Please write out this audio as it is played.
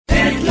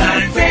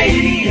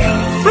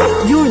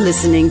You're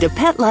listening to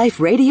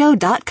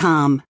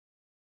PetLifeRadio.com.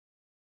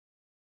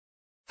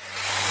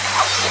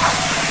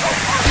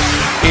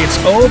 It's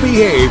Oh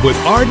Behave with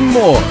Arden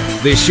Moore,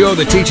 the show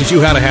that teaches you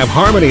how to have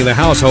harmony in the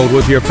household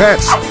with your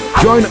pets.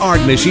 Join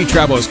Arden as she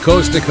travels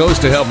coast to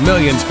coast to help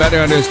millions better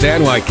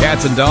understand why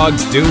cats and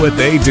dogs do what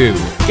they do.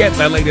 Get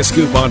the latest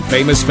scoop on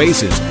famous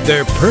faces,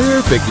 their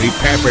perfectly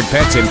pampered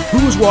pets, and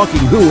who's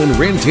walking who in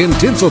Rin Tin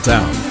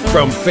Tinseltown.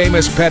 From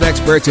famous pet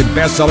experts and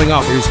best-selling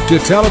authors to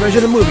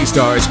television and movie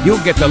stars,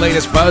 you'll get the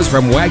latest buzz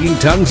from wagging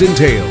tongues and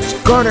tails.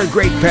 Garner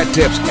great pet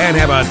tips and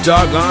have a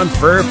doggone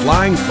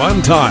fur-flying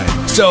fun time.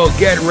 So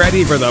get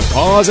ready for the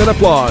pause and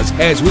applause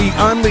as we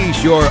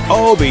unleash your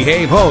Oh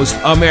Behave host,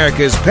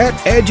 America's pet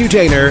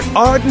edutainer,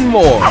 Arden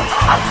Moore.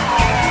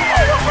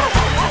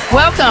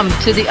 Welcome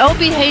to the Oh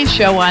Behave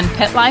Show on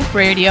Pet Life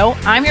Radio.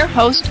 I'm your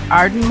host,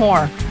 Arden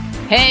Moore.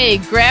 Hey,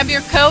 grab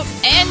your coat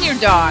and your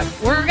dog.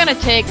 We're going to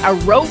take a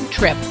road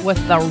trip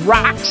with the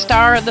rock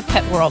star of the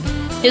pet world.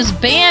 His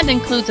band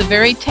includes a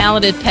very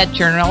talented pet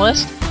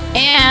journalist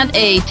and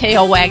a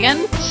tail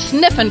wagging,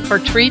 sniffing for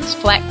treats,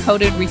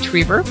 flat-coated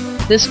retriever.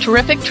 This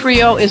terrific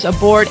trio is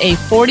aboard a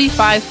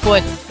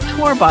 45-foot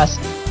tour bus,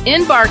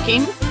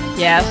 embarking,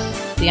 yes,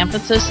 the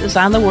emphasis is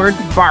on the word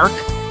bark,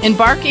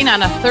 embarking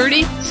on a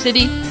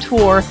 30-city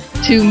tour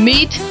to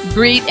meet,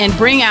 greet, and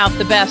bring out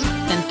the best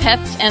in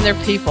pets and their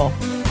people.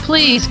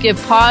 Please give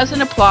pause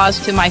and applause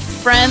to my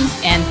friend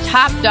and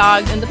top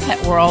dog in the pet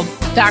world,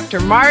 Dr.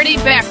 Marty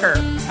Becker,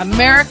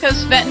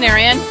 America's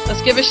veterinarian.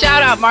 Let's give a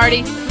shout out,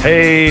 Marty.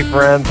 Hey,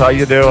 friends, how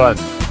you doing?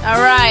 All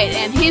right,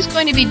 and he's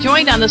going to be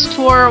joined on this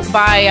tour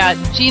by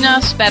Gina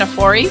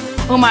Spadafori,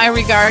 whom I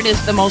regard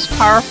as the most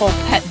powerful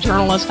pet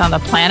journalist on the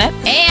planet,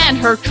 and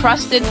her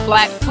trusted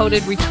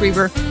flat-coated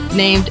retriever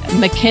named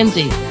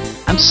Mackenzie.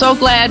 I'm so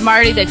glad,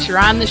 Marty, that you're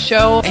on the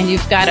show and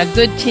you've got a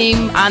good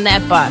team on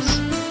that bus.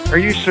 Are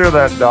you sure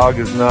that dog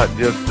is not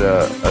just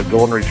a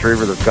golden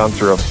retriever that's gone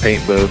through a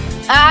paint booth?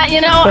 I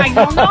don't know.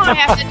 I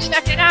have to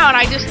check it out.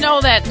 I just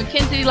know that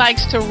Mackenzie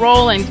likes to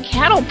roll in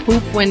cattle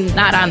poop when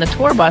not on the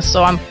tour bus,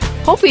 so I'm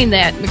hoping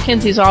that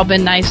Mackenzie's all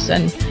been nice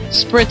and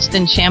spritzed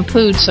and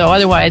shampooed, so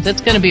otherwise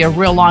it's going to be a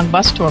real long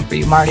bus tour for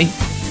you, Marty.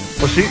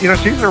 Well, she's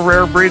a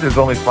rare breed. There's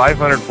only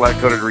 500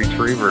 flat-coated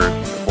retrievers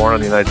born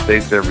in the United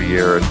States every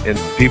year, and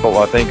people,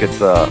 I think it's,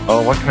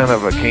 what kind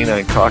of a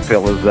canine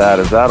cocktail is that?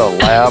 Is that a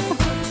lab,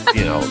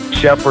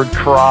 shepherd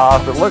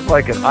cross? It looks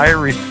like an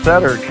Irish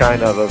setter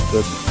kind of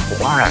that's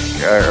black,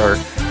 or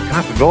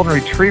it's a golden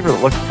retriever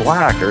that looks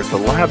black, or it's a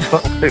lab.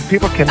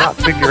 People cannot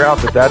figure out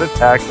that is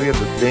actually a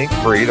distinct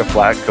breed, a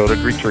flat-coated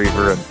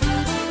retriever, and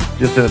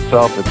just in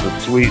itself, it's a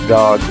sweet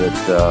dog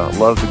that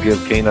loves to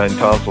give canine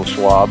tonsil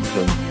swabs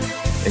and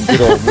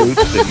good old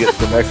roots to get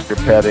some extra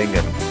petting,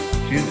 and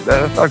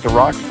that dog's a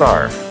rock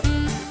star.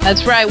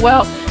 That's right.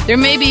 Well, there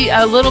may be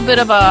a little bit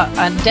of a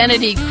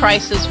identity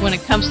crisis when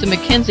it comes to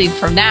Mackenzie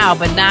for now,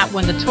 but not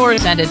when the tour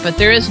is ended. But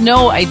there is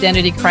no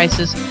identity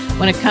crisis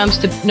when it comes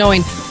to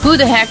knowing who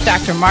the heck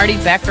Dr. Marty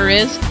Becker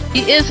is.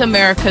 He is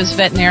America's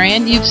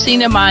veterinarian. You've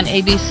seen him on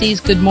ABC's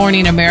Good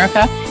Morning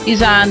America.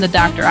 He's on the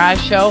Dr. Oz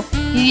Show.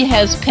 He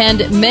has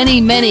penned many,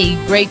 many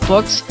great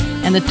books.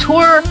 And the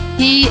tour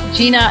he,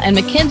 Gina, and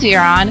Mackenzie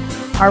are on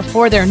are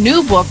for their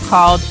new book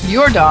called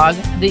Your Dog,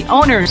 The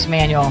Owner's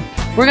Manual.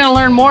 We're going to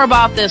learn more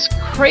about this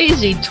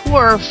crazy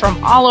tour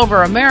from all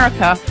over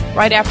America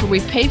right after we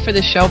pay for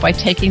the show by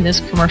taking this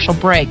commercial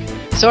break.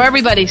 So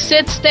everybody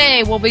sit,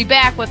 stay. We'll be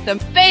back with the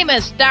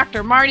famous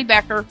Dr. Marty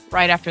Becker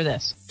right after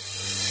this.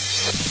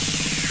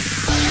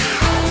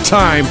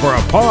 Time for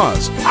a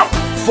pause.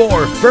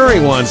 4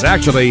 furry ones,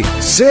 actually.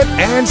 Sit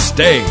and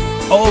stay.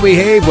 Oh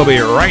Behave will be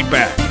right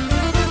back.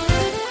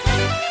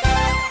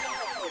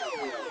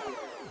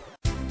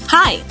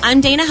 Hi, I'm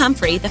Dana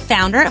Humphrey, the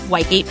founder of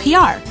Whitegate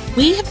PR.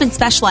 We have been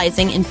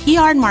specializing in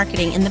PR and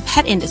marketing in the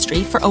pet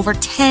industry for over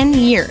 10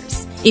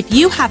 years. If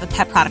you have a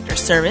pet product or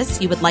service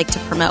you would like to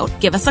promote,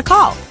 give us a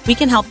call. We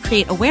can help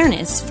create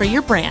awareness for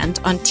your brand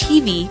on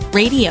TV,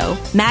 radio,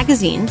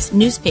 magazines,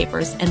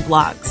 newspapers, and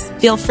blogs.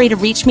 Feel free to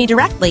reach me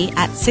directly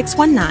at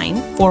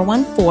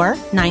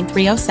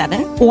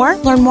 619-414-9307 or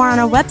learn more on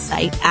our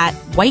website at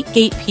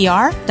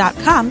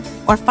whitegatepr.com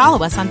or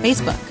follow us on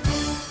Facebook.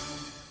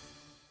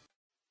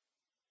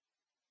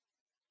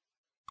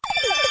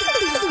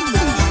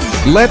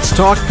 Let's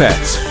Talk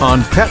Pets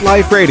on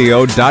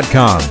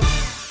PetLifeRadio.com.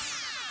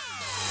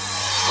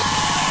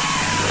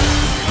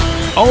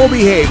 Oh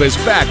Behave is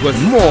back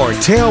with more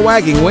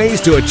tail-wagging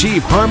ways to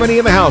achieve harmony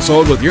in the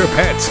household with your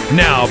pets.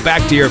 Now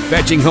back to your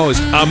fetching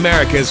host,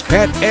 America's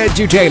pet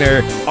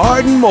edutainer,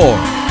 Arden Moore.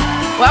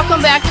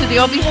 Welcome back to the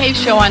Oh Behave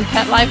Show on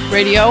Pet Life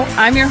Radio.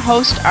 I'm your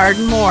host,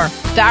 Arden Moore.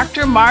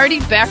 Dr.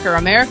 Marty Becker,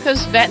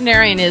 America's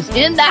veterinarian, is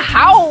in the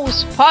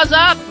house. Pause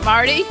up,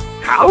 Marty.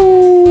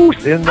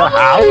 House in the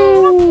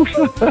house.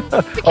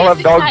 I'll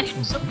have dogs.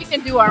 So we can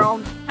do our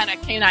own kind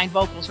of canine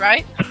vocals,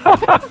 right?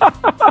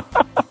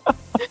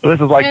 This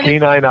is like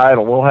Canine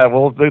Idol.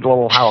 We'll do a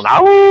little howling.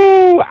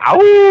 Ow!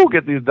 Ow!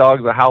 Get these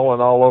dogs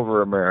howling all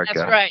over America.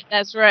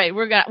 That's right.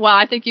 Well,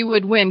 I think you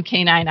would win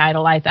Canine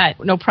Idol. I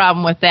thought no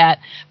problem with that.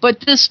 But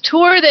this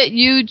tour that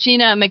you,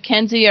 Gina, and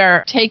Mackenzie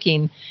are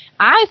taking,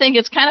 I think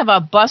it's kind of a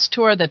bus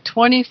tour, the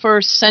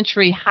 21st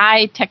century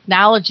high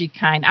technology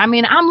kind. I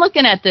mean, I'm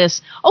looking at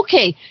this.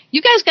 Okay,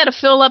 you guys got to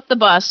fill up the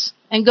bus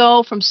and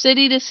go from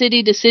city to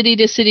city to city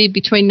to city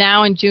between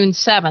now and June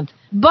 7th.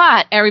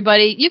 But,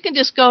 everybody, you can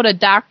just go to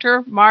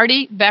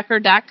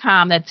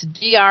drmartybecker.com. That's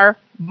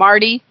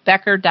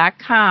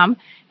drmartybecker.com.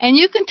 And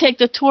you can take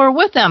the tour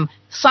with them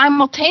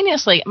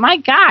simultaneously. My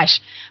gosh.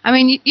 I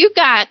mean, you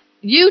got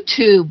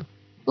YouTube,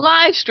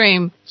 live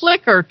stream,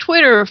 Flickr,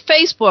 Twitter,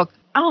 Facebook.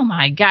 Oh,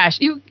 my gosh.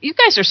 You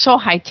guys are so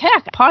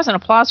high-tech. Pause and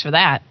applause for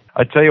that.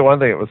 I tell you one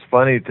thing. It was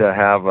funny to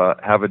have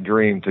a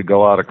dream to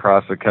go out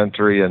across the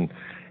country and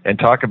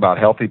talk about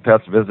healthy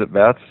pets visit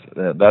vets.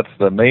 That's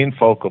the main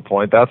focal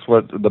point. That's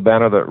what the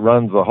banner that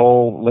runs the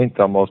whole length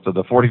almost of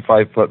the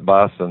 45-foot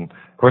bus. And,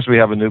 of course, we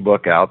have a new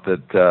book out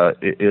that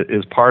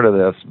is part of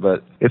this.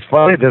 But it's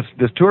funny,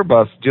 this tour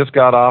bus just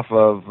got off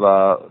of,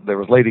 there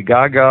was Lady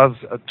Gaga's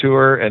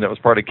tour, and it was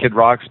part of Kid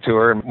Rock's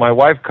tour. And my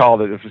wife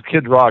called it, if it's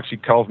Kid Rock, she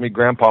calls me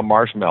Grandpa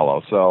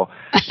Marshmallow. So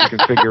you can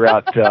figure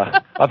out,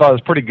 I thought it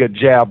was a pretty good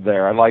jab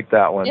there. I like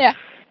that one. Yeah.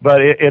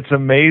 But it's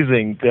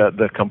amazing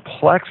the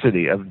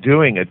complexity of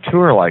doing a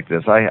tour like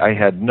this. I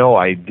had no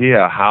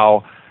idea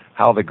how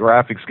the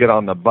graphics get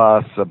on the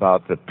bus,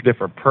 about the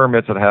different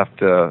permits that have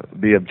to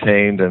be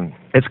obtained, and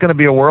it's going to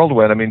be a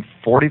whirlwind. I mean,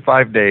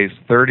 45 days,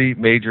 30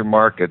 major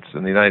markets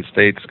in the United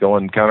States,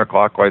 going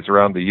counterclockwise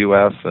around the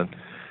U.S. and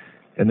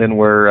then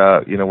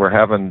we're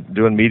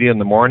doing media in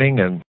the morning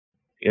and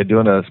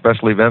doing a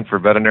special event for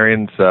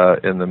veterinarians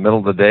in the middle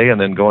of the day, and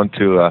then going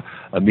to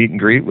a meet and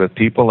greet with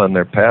people and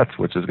their pets,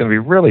 which is going to be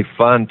really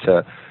fun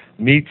to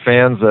meet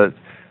fans that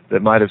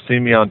might have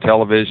seen me on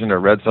television or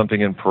read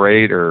something in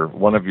Parade or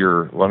one of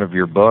your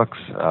books,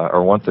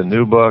 or want the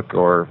new book,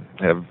 or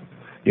have,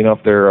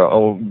 if they're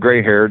old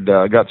gray-haired,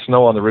 got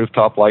snow on the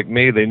rooftop like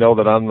me, they know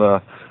that I'm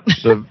the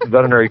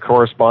veterinary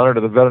correspondent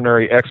or the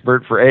veterinary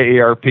expert for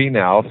AARP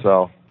now,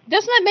 so.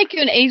 Doesn't that make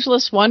you an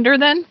ageless wonder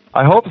then?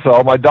 I hope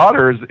so. My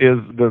daughter is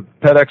the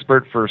pet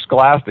expert for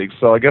Scholastic,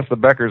 so I guess the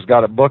Beckers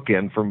got a book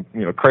in from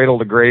cradle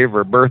to grave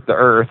or birth to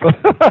earth.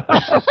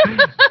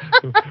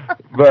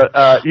 But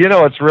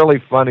it's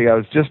really funny. I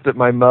was just at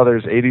my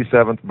mother's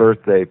 87th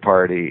birthday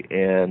party,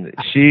 and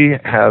she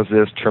has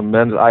this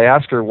tremendous. I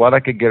asked her what I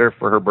could get her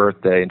for her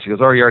birthday, and she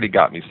goes, "Oh, you already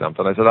got me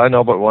something." I said, "I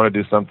know, but I want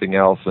to do something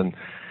else."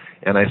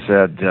 And I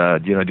said, do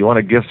you want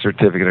a gift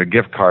certificate or a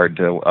gift card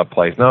to a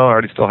place? No, I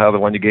already still have the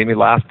one you gave me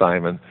last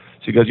time. And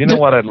she goes, you know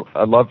what I'd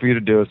love for you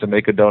to do is to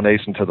make a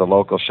donation to the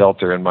local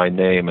shelter in my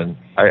name. And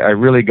I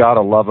really got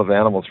a love of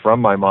animals from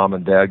my mom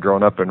and dad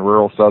growing up in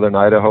rural southern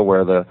Idaho,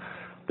 where the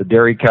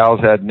dairy cows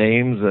had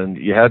names and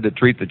you had to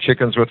treat the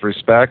chickens with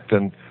respect.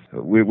 And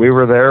we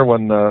were there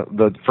when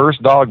the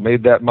first dog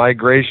made that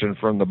migration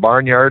from the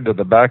barnyard to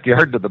the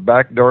backyard to the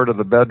back door to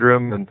the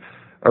bedroom and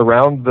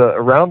around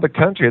the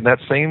country in that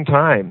same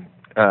time.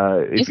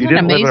 If you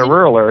didn't live in a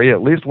rural area,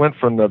 at least went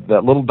from that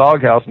little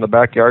doghouse in the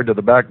backyard to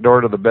the back door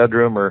to the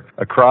bedroom, or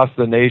across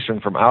the nation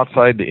from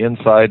outside to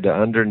inside to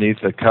underneath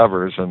the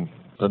covers. And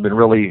I've been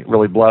really,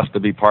 really blessed to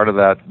be part of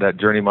that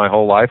journey my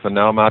whole life. And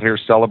now I'm out here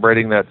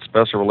celebrating that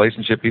special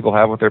relationship people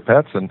have with their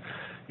pets and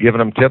giving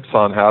them tips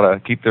on how to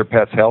keep their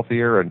pets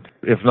healthier. And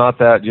if not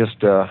that, just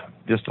to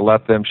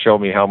let them show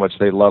me how much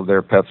they love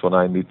their pets when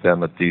I meet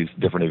them at these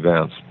different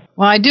events.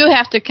 Well, I do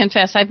have to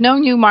confess, I've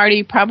known you,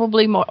 Marty,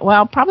 probably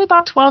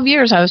about 12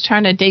 years. I was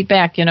trying to date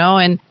back, and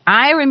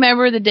I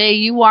remember the day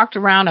you walked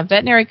around a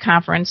veterinary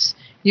conference.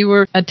 You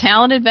were a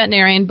talented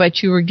veterinarian,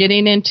 but you were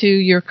getting into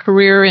your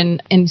career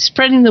and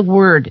spreading the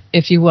word,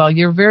 if you will.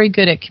 You're very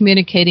good at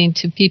communicating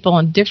to people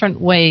in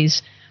different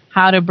ways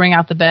how to bring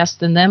out the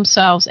best in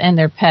themselves and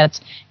their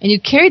pets. And you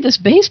carried this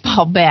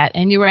baseball bat,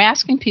 and you were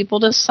asking people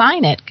to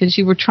sign it because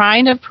you were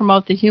trying to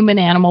promote the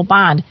human-animal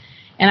bond.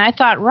 And I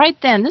thought right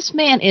then, this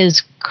man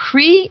is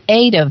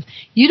creative.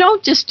 You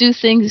don't just do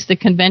things the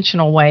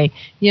conventional way.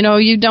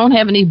 You don't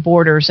have any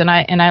borders, and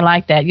I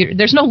like that.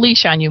 There's no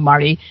leash on you,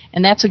 Marty,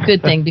 and that's a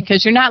good thing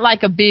because you're not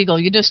like a beagle.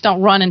 You just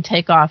don't run and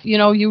take off.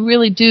 You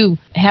really do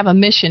have a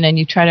mission, and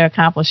you try to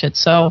accomplish it.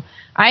 So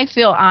I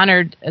feel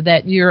honored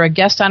that you're a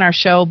guest on our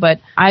show,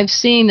 but I've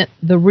seen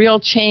the real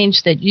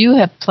change that you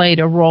have played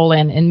a role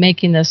in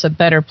making this a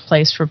better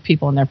place for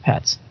people and their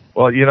pets.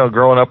 Well,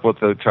 growing up with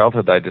the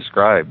childhood I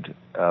described,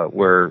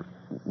 where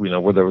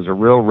there was a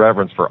real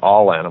reverence for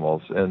all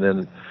animals, and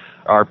then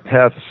our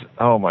pets.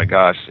 Oh my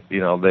gosh,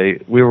 we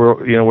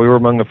were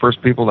among the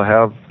first people to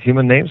have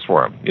human names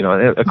for them.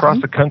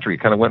 Across the country,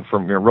 kind of went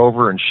from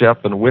Rover and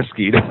Shep and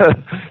Whiskey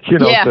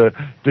to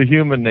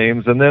human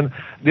names. And then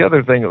the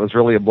other thing that was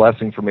really a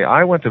blessing for me,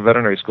 I went to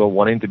veterinary school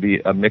wanting to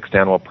be a mixed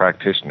animal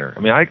practitioner. I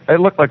mean, I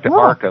looked like the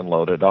Ark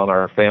unloaded on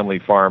our family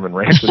farm and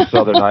ranch in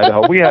southern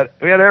Idaho. We had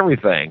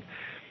everything.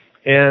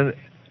 And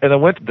I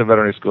went to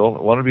veterinary school.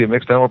 I wanted to be a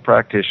mixed animal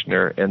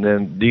practitioner. And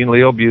then Dean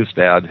Leo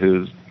Bustad,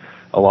 who's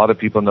a lot of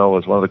people know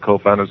as one of the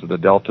co-founders of the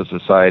Delta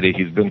Society.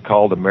 He's been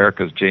called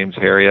America's James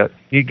Herriot.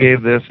 He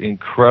gave this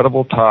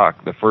incredible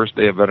talk the first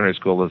day of veterinary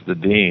school as the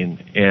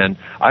dean, and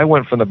I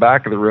went from the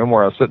back of the room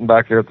where I was sitting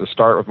back there at the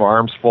start with my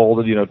arms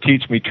folded,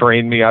 teach me,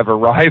 train me. I've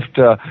arrived.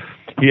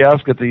 He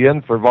asked at the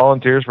end for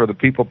volunteers for the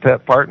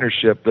People-Pet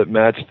Partnership that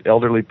matched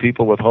elderly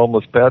people with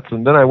homeless pets,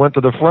 and then I went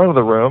to the front of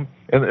the room,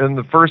 and in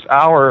the first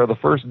hour of the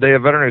first day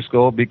of veterinary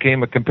school,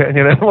 became a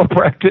companion animal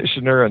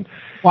practitioner, and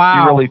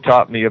wow. He really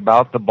taught me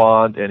about the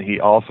bond, and he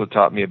also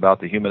taught me about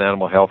the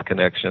human-animal health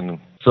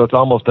connection. So it's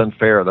almost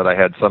unfair that I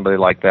had somebody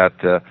like that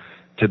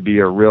to be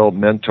a real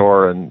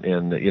mentor and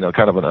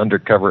kind of an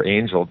undercover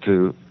angel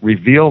to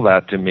reveal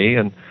that to me,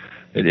 and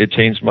it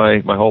changed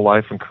my whole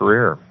life and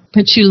career.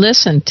 But you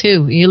listened,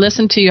 too. You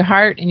listened to your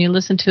heart, and you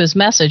listened to his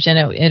message,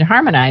 and it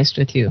harmonized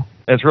with you.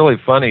 It's really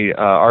funny.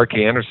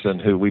 R.K. Anderson,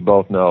 who we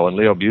both know, and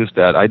Leo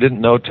Bustad, I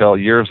didn't know till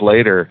years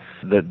later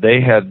that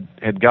they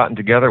had gotten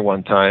together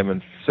one time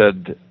and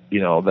said,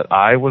 that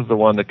I was the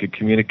one that could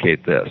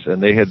communicate this.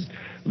 And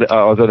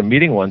I was at a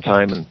meeting one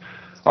time, and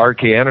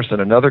R.K. Anderson,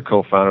 another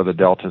co-founder of the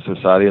Delta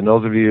Society, and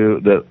those of you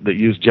that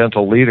use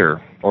Gentle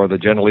Leader or the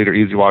Gentle Leader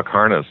Easy Walk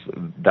harness,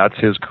 that's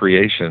his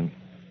creation.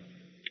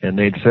 And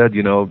they'd said,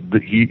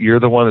 you're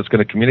the one that's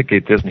going to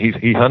communicate this. And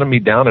he hunted me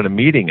down at a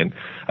meeting, and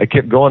I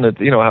kept going at,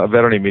 how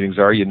veterinary meetings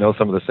are.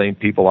 Some of the same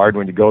people are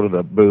when you go to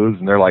the booths,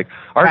 and they're like,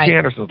 R.K.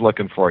 Anderson's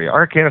looking for you.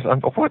 R.K. Anderson,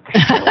 what the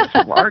hell is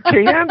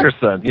R.K.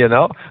 Anderson,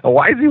 And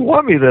why does he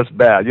want me this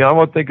bad?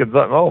 I'm thinking,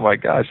 oh my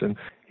gosh. And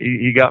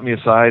he got me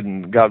aside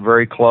and got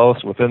very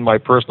close within my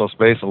personal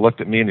space and looked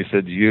at me and he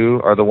said,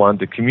 you are the one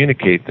to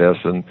communicate this.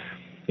 And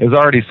it was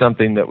already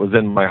something that was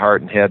in my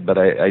heart and head, but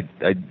I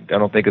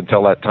don't think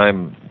until that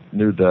time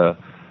knew the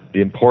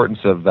importance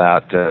of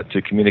that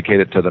to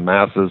communicate it to the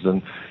masses.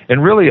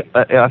 And really,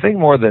 I think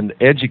more than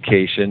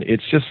education,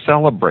 it's just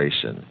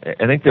celebration.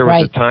 I think there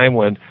was a time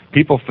when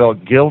people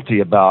felt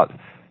guilty about,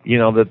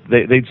 that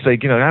they'd say,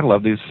 I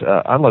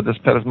love this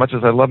pet as much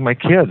as I love my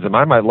kids, and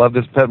I might love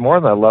this pet more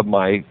than I love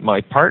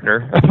my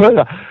partner.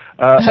 but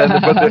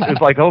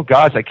it's like, oh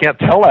gosh, I can't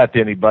tell that to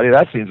anybody.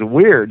 That seems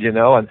weird,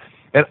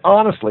 And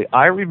honestly,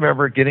 I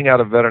remember getting out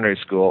of veterinary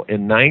school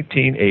in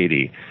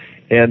 1980.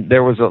 And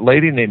there was a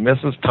lady named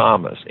Mrs.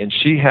 Thomas, and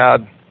she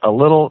had a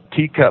little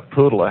teacup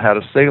poodle that had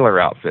a sailor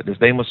outfit.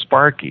 His name was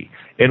Sparky.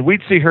 And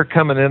we'd see her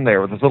coming in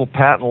there with this little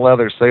patent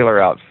leather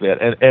sailor outfit,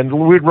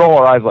 and we'd roll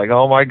our eyes like,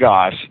 oh, my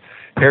gosh,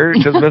 here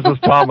because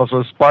Mrs. Thomas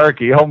was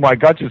Sparky. Oh, my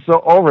gosh, she's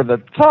so over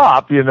the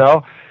top,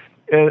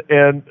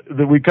 And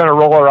we kind of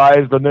roll our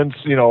eyes, but then,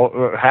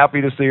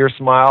 happy to see her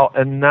smile.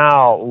 And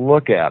now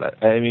look at it.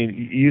 I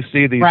mean, you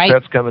see these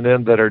pets coming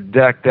in that are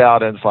decked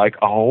out, and it's like,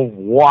 oh,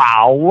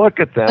 wow, look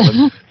at them.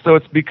 And so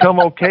it's become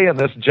okay in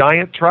this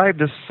giant tribe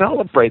to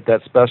celebrate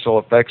that special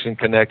affection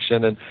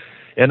connection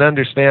and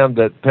understand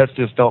that pets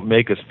just don't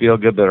make us feel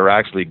good, but are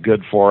actually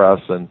good for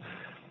us. And,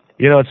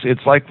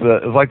 it's like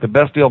the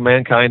best deal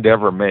mankind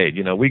ever made.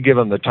 We give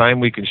them the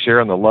time we can share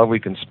and the love we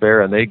can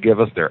spare, and they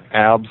give us their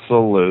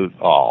absolute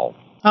all.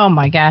 Oh,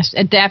 my gosh,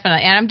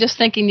 definitely. And I'm just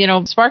thinking,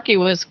 Sparky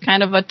was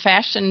kind of a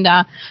fashion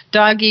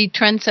doggy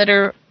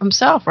trendsetter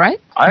himself,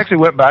 right? I actually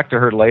went back to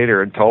her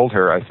later and told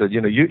her, I said,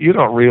 you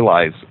don't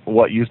realize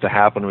what used to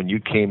happen when you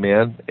came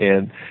in.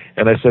 And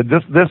I said,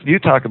 this you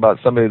talk about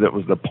somebody that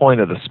was the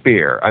point of the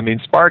spear. I mean,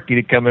 Sparky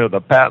would come in with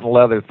a patent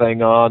leather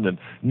thing on and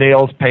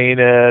nails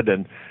painted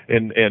and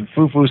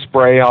foo-foo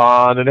spray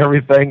on and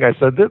everything. I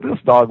said, this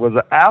dog was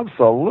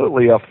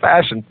absolutely a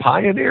fashion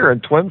pioneer in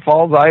Twin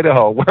Falls,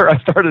 Idaho, where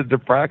I started to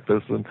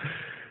practice. And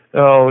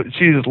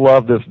she just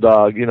loved this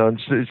dog,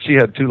 and she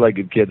had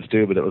two-legged kids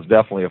too, but it was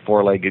definitely a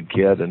four-legged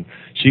kid. And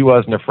she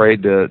wasn't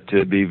afraid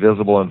to be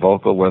visible and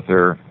vocal with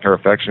her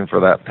affection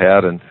for that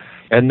pet.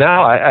 And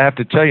now I have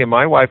to tell you,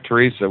 my wife,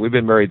 Teresa, we've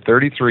been married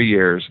 33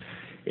 years.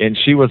 And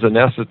she was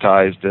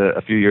anesthetized a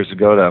few years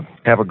ago to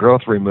have a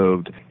growth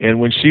removed.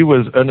 And when she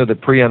was under the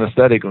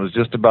pre-anesthetic and was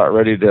just about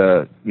ready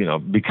to,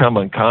 become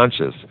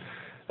unconscious,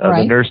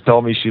 the nurse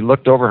told me she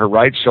looked over her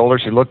right shoulder,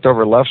 she looked over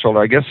her left shoulder.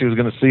 I guess she was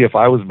going to see if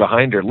I was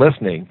behind her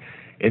listening.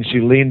 And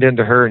she leaned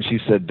into her and she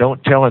said,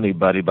 don't tell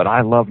anybody, but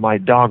I love my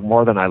dog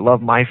more than I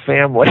love my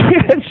family.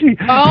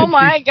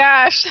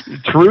 Gosh.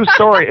 True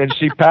story. And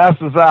she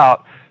passes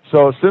out.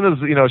 So as soon as,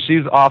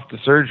 she's off to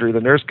surgery, the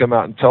nurse come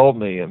out and told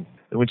me, and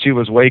when she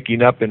was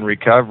waking up in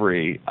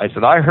recovery, I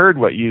said, I heard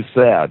what you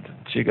said.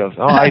 She goes,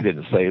 oh, I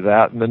didn't say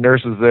that. And the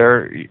nurse is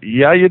there,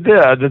 yeah, you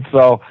did. And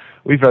so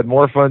we've had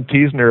more fun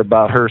teasing her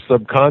about her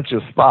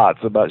subconscious thoughts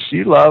about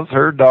she loves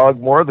her dog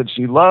more than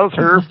she loves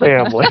her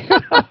family.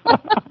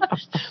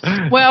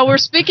 Well, we're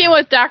speaking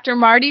with Dr.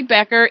 Marty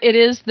Becker. It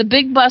is the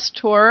Big Bus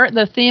Tour.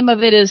 The theme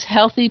of it is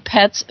Healthy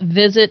Pets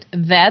Visit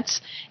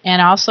Vets.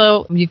 And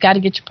also, you've got to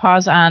get your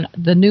paws on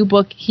the new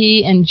book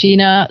he and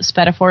Gina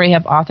Spadafori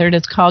have authored.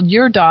 It's called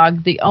Your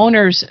Dog, the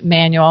Owner's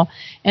Manual.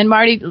 And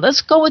Marty,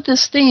 let's go with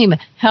this theme,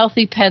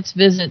 Healthy Pets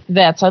Visit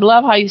Vets. I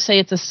love how you say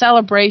it's a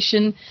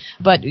celebration,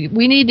 but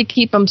we need to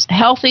keep them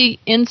healthy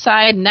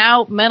inside and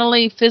out,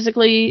 mentally,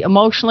 physically,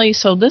 emotionally.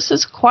 So this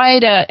is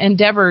quite an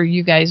endeavor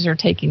you guys are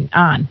taking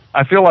on.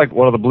 I feel like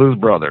one of the Blues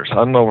Brothers. I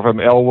don't know if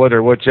I'm Elwood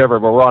or whichever,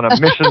 but we're on a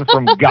mission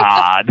from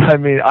God. I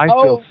mean, I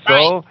feel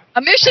so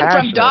a mission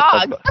from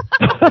dog.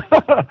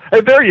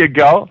 Hey, there you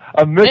go.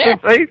 A mission.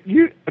 Hey,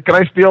 can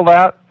I steal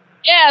that?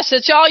 Yes,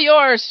 it's all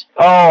yours.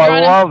 Oh, I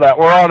love that.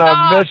 We're on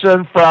a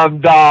mission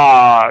from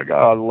dog. Oh,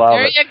 I love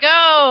it. There you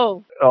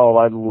go. Oh,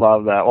 I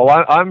love that.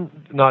 Well, I'm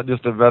not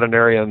just a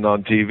veterinarian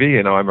on TV.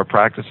 You know, I'm a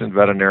practicing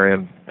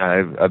veterinarian.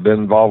 I've been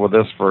involved with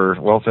this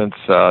since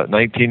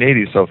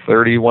 1980, so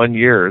 31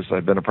 years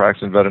I've been a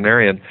practicing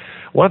veterinarian.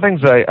 One of the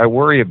things I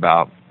worry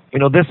about, you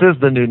know, this is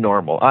the new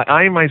normal.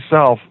 I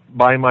myself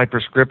buy my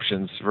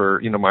prescriptions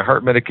for, you know, my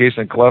heart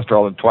medication and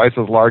cholesterol in twice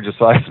as large a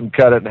size and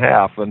cut it in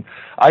half. And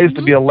I used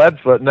to be a lead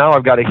foot. Now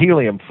I've got a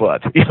helium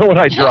foot, you know, when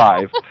I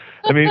drive.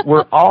 I mean,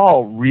 we're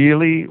all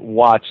really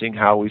watching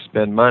how we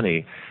spend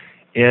money.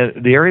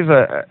 And the areas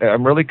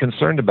I'm really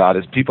concerned about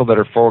is people that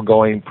are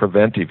foregoing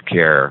preventive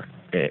care.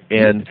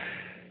 And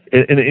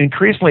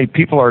increasingly,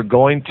 people are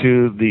going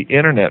to the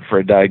internet for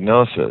a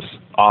diagnosis,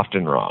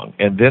 often wrong,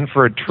 and then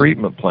for a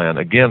treatment plan,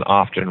 again,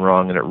 often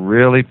wrong, and it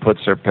really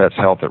puts their pet's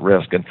health at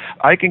risk. And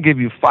I can give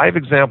you 5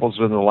 examples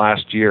within the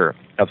last year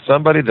of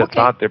somebody that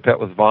thought their pet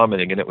was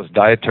vomiting, and it was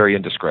dietary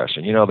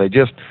indiscretion. You know, they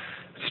just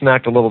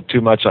snacked a little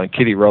too much on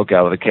Kitty Roke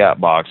out of the cat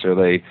box, or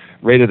they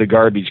raided a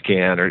garbage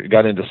can, or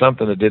got into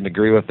something that didn't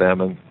agree with them,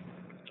 and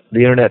the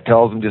internet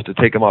tells them just to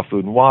take them off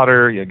food and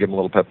water, you know, give them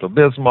a little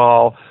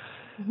Pepto-Bismol,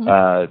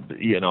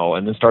 you know,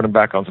 and then start them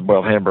back on some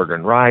boiled hamburger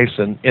and rice.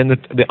 And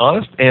the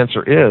honest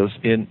answer is,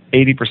 in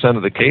 80%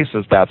 of the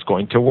cases, that's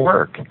going to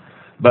work.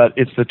 But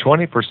it's the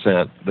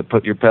 20% that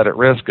put your pet at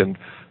risk. And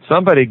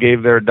somebody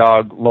gave their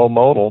dog low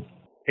modal,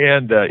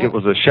 and it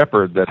was a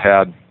shepherd that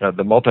had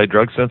the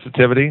multi-drug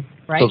sensitivity.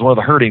 Right. So it was one of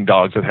the herding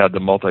dogs that had the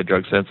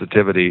multi-drug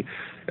sensitivity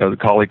of the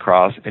Collie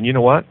Cross. And you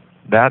know what?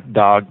 That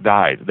dog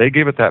died. They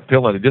gave it that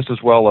pill, and it just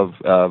as well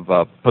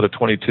have put a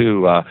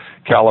 22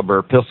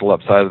 caliber pistol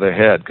upside of their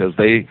head, because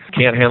they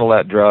can't handle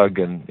that drug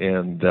and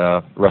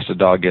rushed the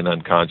dog in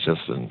unconscious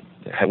and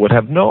would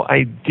have no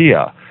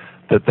idea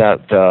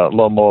that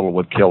low modal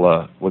would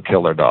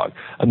kill their dog.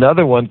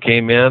 Another one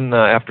came in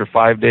after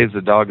 5 days.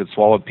 The dog had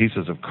swallowed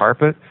pieces of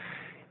carpet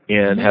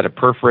and had a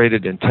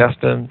perforated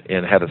intestine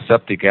and had a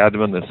septic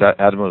abdomen. This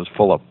abdomen was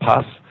full of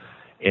pus.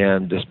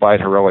 And despite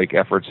heroic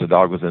efforts, the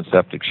dog was in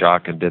septic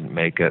shock and didn't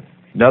make it.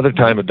 Another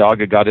time, a dog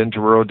had got into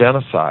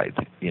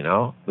rodenticide, you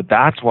know, but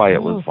that's why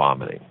it was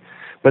vomiting.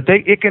 But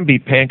it can be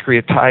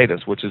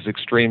pancreatitis, which is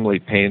extremely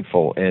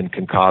painful and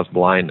can cause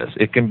blindness.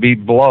 It can be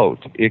bloat.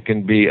 It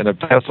can be an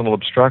intestinal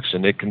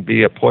obstruction. It can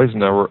be a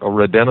poison or a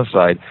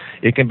rodenticide.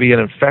 It can be an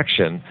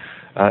infection.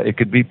 It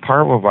could be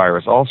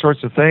parvovirus, all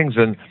sorts of things.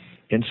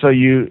 And so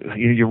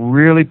you're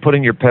really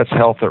putting your pet's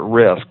health at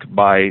risk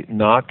by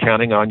not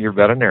counting on your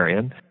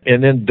veterinarian.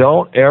 And then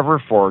don't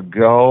ever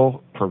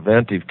forego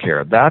preventive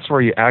care. That's where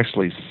you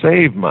actually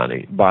save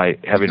money, by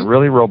having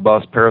really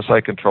robust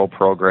parasite control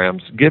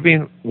programs,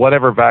 giving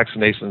whatever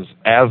vaccinations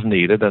as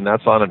needed, and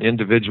that's on an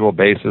individual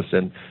basis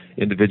in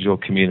individual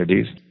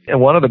communities.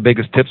 And one of the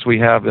biggest tips we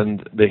have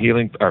in the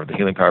Healing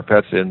Power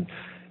Pets in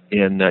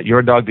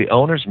Your Dog, the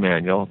Owner's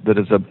Manual, that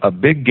is a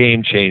big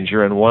game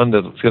changer and one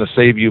that's going to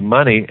save you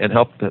money and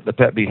help the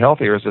pet be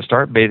healthier, is to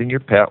start bathing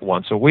your pet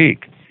once a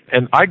week.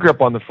 And I grew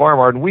up on the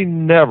farm, and we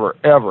never,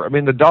 ever, I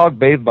mean, the dog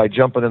bathed by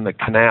jumping in the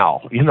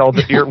canal, you know,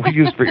 that we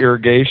used for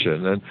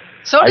irrigation. And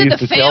so did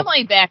the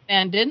family back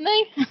then, didn't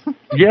they?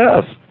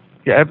 Yes.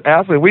 Yeah,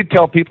 absolutely. We'd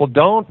tell people,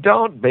 don't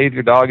bathe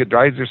your dog. It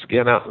dries your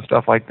skin out and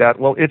stuff like that.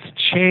 Well, it's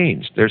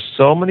changed. There's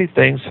so many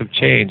things have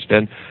changed.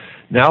 And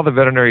now the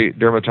veterinary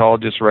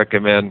dermatologists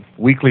recommend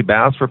weekly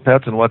baths for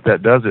pets, and what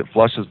that does, it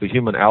flushes the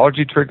human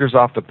allergy triggers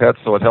off the pets,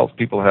 so it helps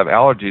people have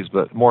allergies.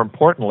 But more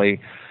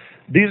importantly,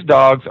 these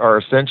dogs are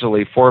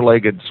essentially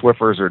four-legged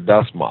Swiffers or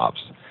dust mops,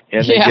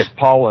 and they get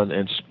pollen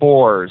and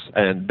spores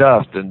and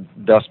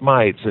dust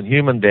mites and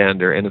human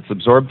dander, and it's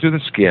absorbed through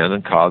the skin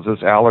and causes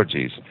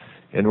allergies.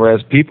 And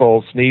whereas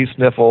people sneeze,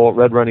 sniffle,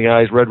 red runny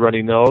eyes, red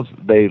runny nose,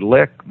 they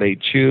lick, they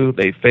chew,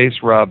 they face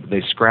rub,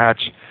 they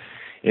scratch.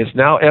 It's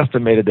now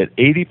estimated that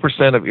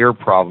 80% of ear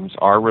problems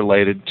are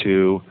related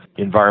to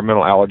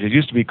environmental allergies. It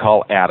used to be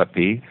called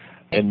atopy,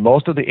 and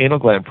most of the anal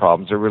gland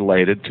problems are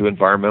related to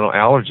environmental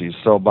allergies.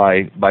 So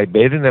by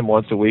bathing them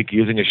once a week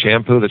using a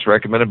shampoo that's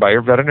recommended by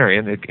your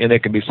veterinarian, and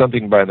it can be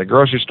something by the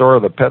grocery store or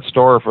the pet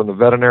store or from the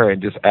veterinarian,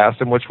 just ask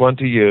them which one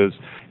to use,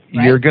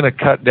 you're going to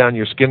cut down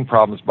your skin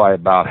problems by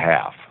about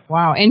half.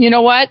 Wow. And you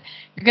know what?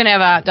 You're going to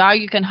have a dog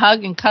you can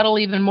hug and cuddle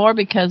even more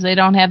because they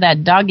don't have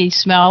that doggy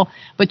smell,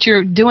 but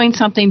you're doing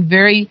something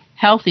very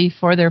healthy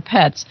for their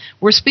pets.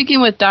 We're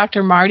speaking with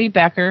Dr. Marty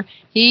Becker.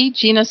 He,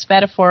 Gina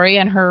Spadafore,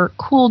 and her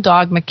cool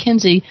dog,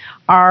 Mackenzie,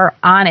 are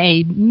on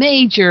a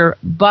major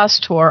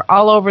bus tour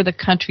all over the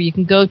country. You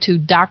can go to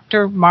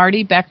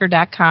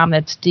drmartybecker.com.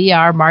 That's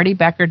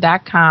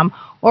drmartybecker.com.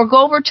 Or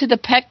go over to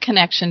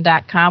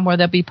thepetconnection.com where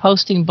they'll be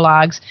posting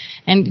blogs.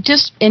 And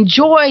just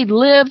enjoy,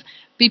 live,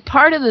 be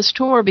part of this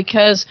tour,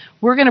 because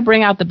we're going to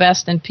bring out the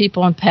best in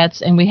people and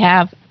pets, and we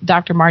have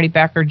Dr. Marty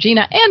Becker,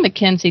 Gina, and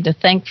Mackenzie to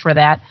thank for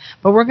that.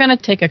 But we're going to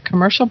take a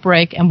commercial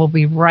break, and we'll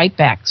be right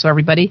back. So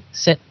everybody,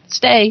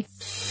 stay.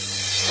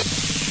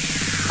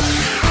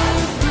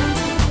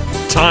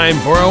 Time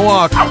for a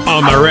walk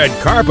on the red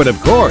carpet, of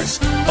course.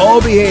 Oh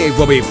Behave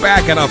will be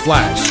back in a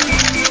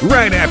flash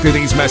right after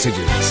these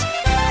messages.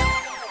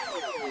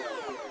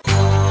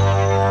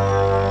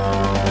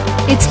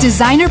 It's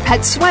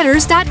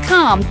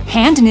DesignerPetSweaters.com.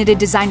 Hand-knitted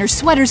designer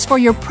sweaters for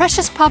your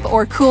precious pup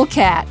or cool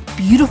cat.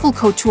 Beautiful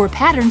couture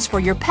patterns for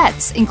your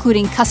pets,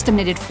 including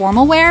custom-knitted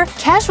formal wear,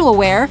 casual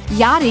wear,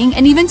 yachting,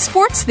 and even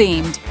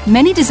sports-themed.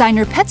 Many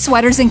designer pet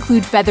sweaters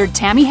include feathered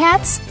tammy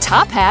hats,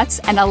 top hats,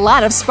 and a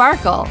lot of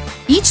sparkle.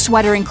 Each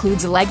sweater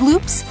includes leg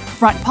loops,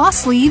 front paw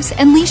sleeves,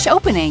 and leash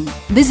opening.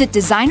 Visit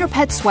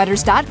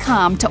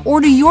DesignerPetSweaters.com to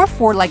order your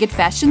four-legged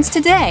fashions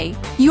today.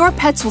 Your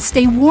pets will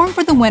stay warm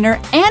for the winter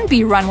and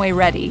be runway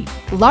ready.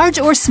 Large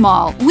or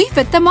small, we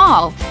fit them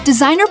all.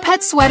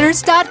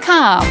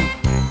 DesignerPetSweaters.com.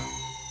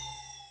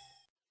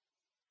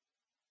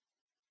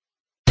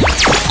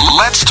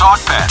 Let's talk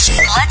pets.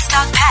 Let's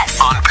talk pets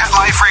On Pet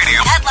Life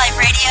Radio. Pet Life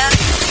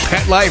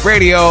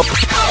Radio.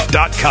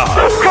 PetLifeRadio.com.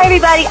 Hi,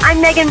 everybody.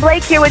 I'm Megan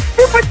Blake here with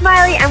Super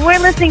Smiley, and we're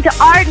listening to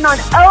Arden on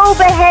Oh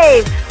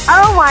Behave.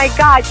 Oh, my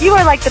God. You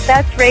are like the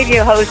best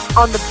radio host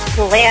on the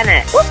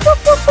planet. Whoop, whoop,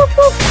 whoop, whoop,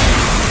 whoop.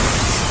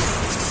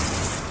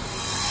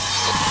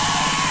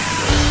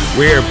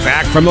 We're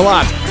back from the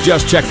lot.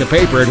 Just checked the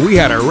paper and we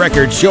had a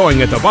record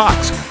showing at the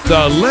box.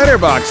 The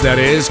letterbox, that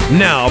is.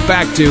 Now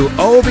back to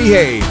Oh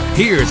Behave.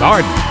 Here's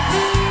Arden.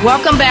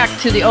 Welcome back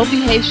to the O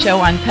Behave Show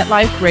on Pet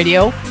Life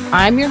Radio.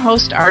 I'm your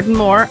host, Arden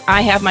Moore.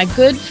 I have my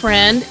good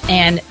friend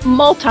and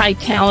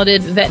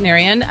multi-talented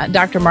veterinarian,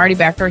 Dr. Marty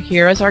Becker,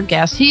 here as our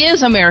guest. He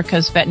is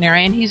America's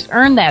veterinarian. He's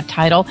earned that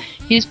title.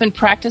 He's been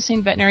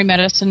practicing veterinary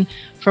medicine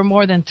for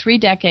more than 3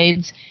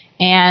 decades,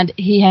 and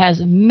he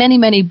has many,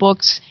 many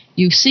books.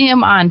 You see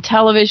him on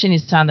television.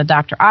 He's on the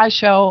Dr. Oz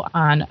Show,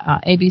 on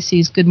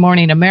ABC's Good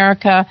Morning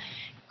America.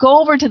 Go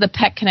over to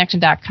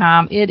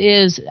thepetconnection.com. It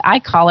is, I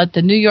call it,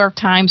 the New York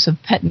Times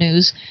of pet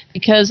news,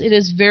 because it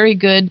is very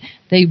good.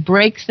 They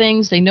break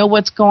things. They know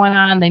what's going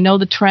on. They know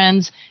the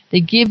trends. They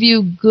give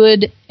you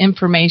good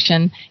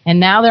information. And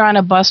now they're on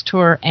a bus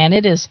tour, and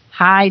it is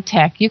high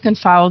tech. You can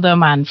follow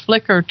them on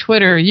Flickr,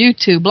 Twitter,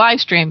 YouTube,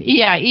 Livestream,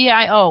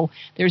 EIO.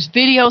 There's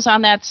videos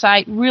on that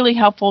site, really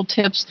helpful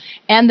tips.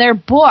 And their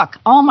book,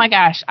 oh my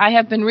gosh, I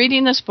have been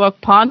reading this book,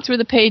 pawned through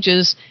the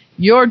pages,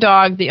 Your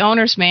Dog, the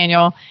Owner's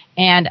Manual,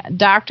 and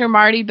Dr.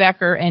 Marty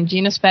Becker and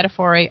Gina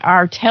Spadafore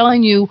are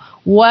telling you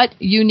what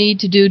you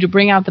need to do to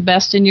bring out the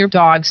best in your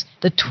dogs,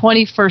 the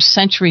 21st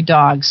century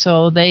dogs.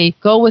 So they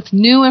go with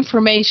new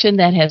information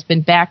that has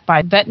been backed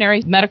by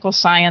veterinary medical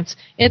science.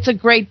 It's a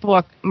great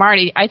book.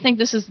 Marty, I think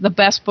this is the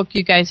best book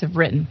you guys have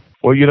written.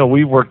 Well, you know,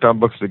 we've worked on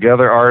books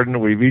together, Arden.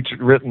 We've each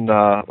written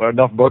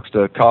enough books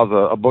to cause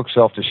a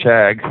bookshelf to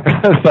sag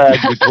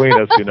between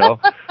us, you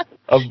know.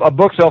 A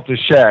bookshelf to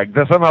shag.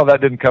 Somehow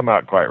that didn't come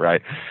out quite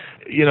right.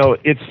 You know,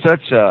 it's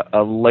such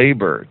a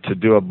labor to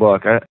do a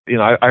book. I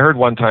heard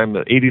one time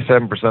that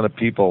 87% of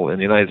people in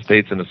the United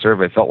States in a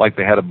survey felt like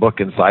they had a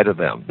book inside of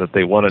them that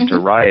they wanted to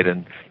write.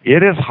 And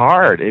it is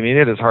hard. I mean,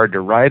 it is hard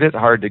to write it,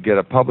 hard to get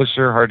a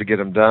publisher, hard to get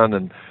them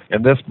done.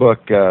 And this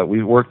book,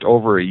 we worked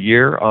over a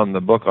year on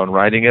the book, on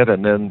writing it.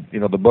 And then, you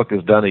know, the book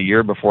is done a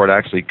year before it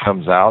actually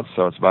comes out.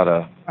 So it's about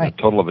a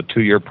total of a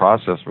 2-year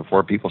process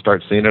before people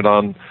start seeing it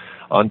on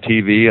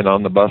TV and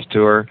on the bus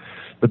tour.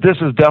 But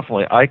this is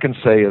definitely, I can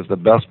say, is the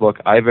best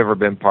book I've ever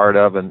been part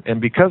of. And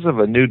because of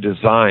a new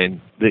design,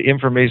 the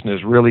information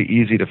is really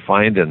easy to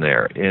find in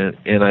there.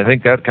 And I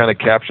think that kind of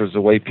captures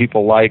the way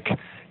people like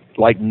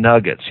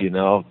nuggets, you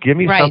know. Give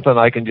me something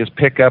I can just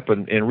pick up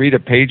and read a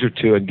page or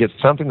two and get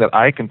something that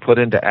I can put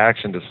into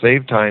action to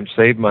save time,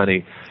 save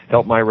money,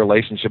 help my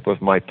relationship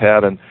with my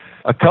pet. And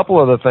a couple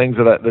of the things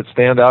that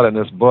stand out in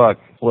this book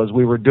was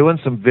we were doing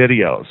some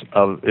videos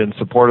in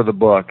support of the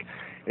book,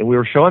 and we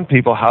were showing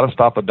people how to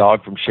stop a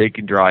dog from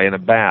shaking dry in a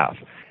bath.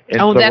 And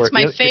so that's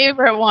my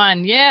favorite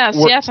one. Yes,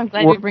 I'm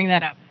glad you bring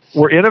that up.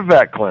 We're in a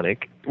vet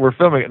clinic. We're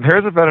filming it. And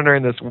here's a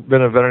veterinarian that's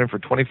been a veterinarian for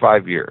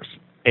 25 years.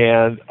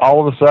 And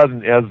all of a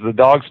sudden, as the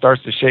dog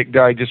starts to shake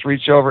dry, I just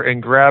reach over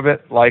and grab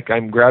it like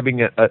I'm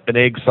grabbing an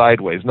egg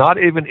sideways. Not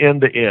even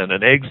end to end,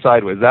 an egg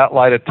sideways, that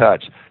light of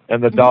touch.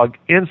 And the dog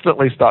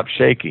instantly stops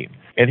shaking.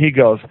 And he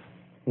goes,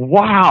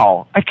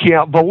 wow, I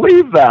can't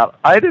believe that.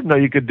 I didn't know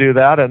you could do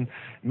that. And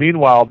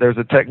meanwhile, there's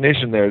a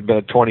technician there who's been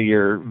a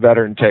 20-year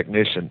veteran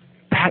technician.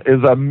 That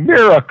is a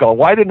miracle.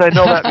 Why didn't I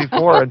know that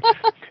before?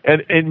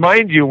 And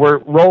mind you, we're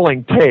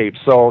rolling tape,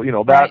 so you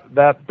know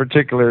that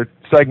particular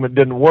segment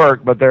didn't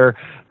work, but their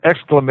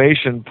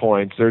exclamation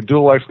points, their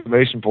dual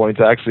exclamation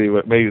points, actually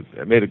made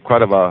it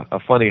quite of a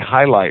funny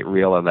highlight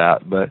reel of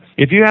that. But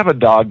if you have a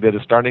dog that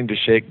is starting to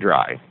shake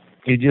dry,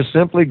 you just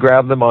simply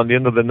grab them on the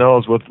end of the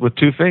nose with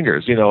 2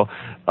 fingers,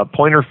 a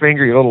pointer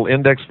finger, your little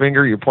index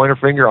finger, your pointer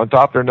finger on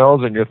top of their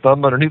nose, and your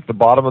thumb underneath the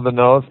bottom of the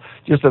nose.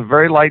 Just a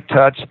very light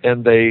touch,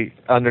 and they,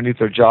 underneath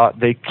their jaw,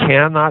 they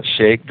cannot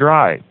shake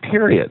dry,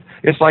 period.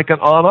 It's like an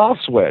on-off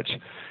switch.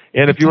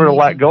 And if you were to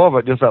let go of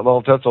it, just that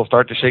little touch will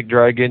start to shake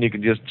dry again. You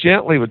can just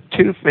gently, with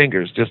 2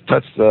 fingers, just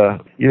touch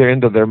either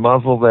end of their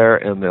muzzle there,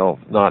 and they'll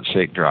not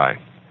shake dry.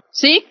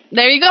 See,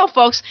 there you go,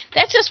 folks.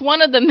 That's just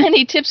one of the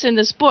many tips in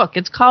this book.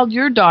 It's called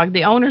Your Dog,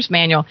 the Owner's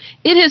Manual.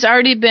 It has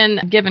already been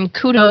given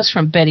kudos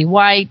from Betty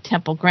White,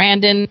 Temple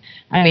Grandin,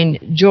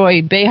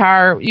 Joy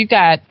Behar. You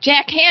got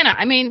Jack Hanna.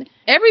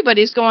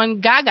 Everybody's going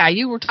gaga.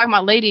 You were talking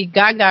about Lady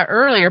Gaga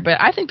earlier, but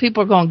I think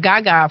people are going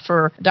gaga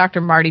for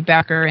Dr. Marty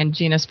Becker and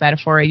Gina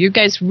Spadafore. You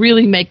guys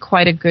really make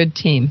quite a good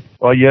team.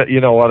 Well,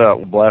 you know, what a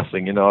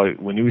blessing.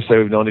 When you say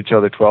we've known each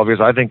other 12 years,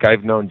 I think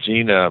I've known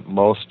Gina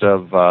most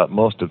of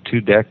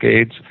 2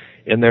 decades.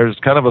 And there's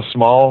kind of a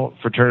small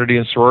fraternity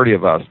and sorority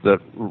of us that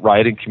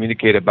write and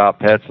communicate about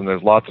pets, and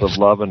there's lots of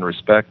love and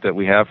respect that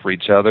we have for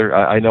each other.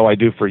 I know I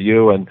do for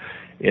you, and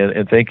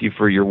thank you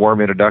for your warm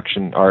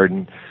introduction,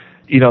 Arden.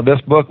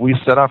 This book, we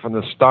set off from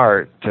the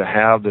start to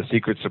have the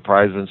secret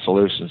surprises and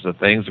solutions, the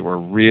things that were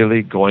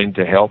really going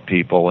to help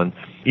people. And,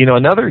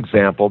 another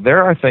example,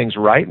 there are things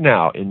right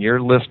now in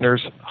your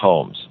listeners'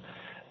 homes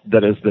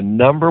that is the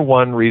number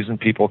one reason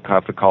people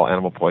have to call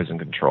animal poison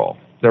control.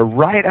 They're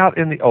right out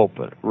in the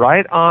open,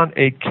 right on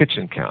a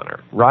kitchen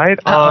counter, right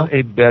on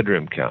a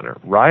bedroom counter,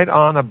 right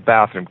on a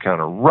bathroom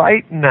counter,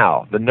 right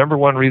now. The number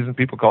one reason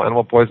people call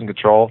animal poison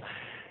control,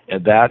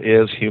 and that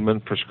is human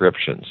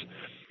prescriptions.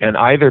 And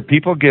either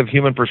people give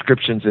human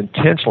prescriptions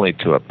intentionally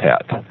to a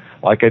pet,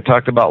 like I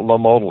talked about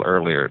Lomodal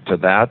earlier, to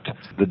that,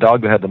 the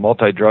dog that had the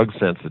multi-drug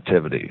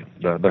sensitivity,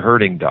 the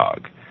herding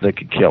dog, that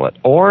could kill it.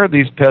 Or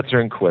these pets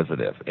are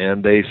inquisitive,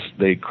 and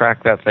they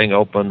crack that thing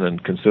open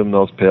and consume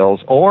those pills,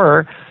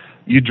 or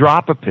you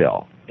drop a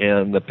pill,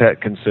 and the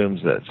pet consumes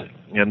it.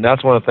 And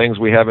that's one of the things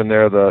we have in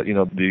there,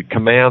 the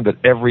command that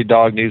every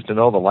dog needs to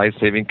know, the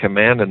life-saving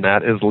command, and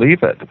that is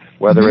leave it.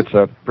 Whether it's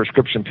a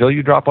prescription pill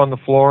you drop on the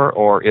floor,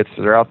 or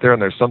they're out there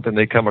and there's something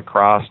they come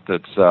across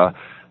that's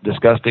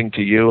disgusting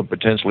to you and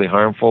potentially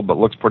harmful, but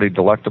looks pretty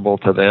delectable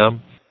to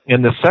them.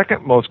 And the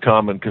second most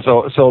common,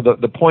 so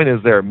the point is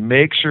there,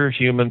 make sure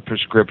human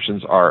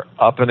prescriptions are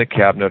up in a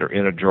cabinet or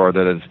in a drawer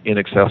that is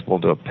inaccessible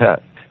to a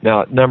pet.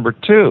 Now, number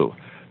 2,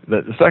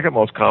 the second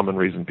most common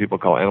reason people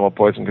call animal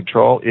poison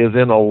control is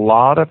in a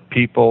lot of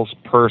people's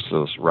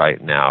purses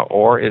right now,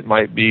 or it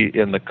might be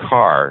in the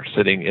car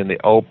sitting in the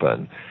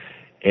open.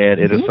 And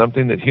it is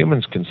something that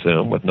humans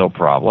consume with no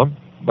problem,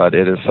 but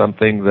it is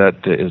something that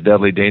is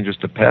deadly dangerous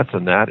to pets,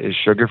 and that is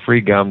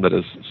sugar-free gum that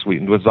is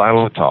sweetened with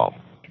xylitol.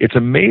 It's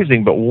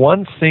amazing, but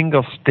one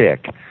single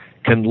stick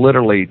can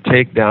literally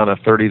take down a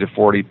 30 to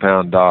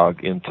 40-pound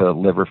dog into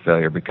liver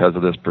failure because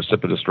of this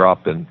precipitous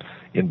drop in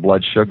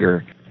blood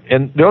sugar.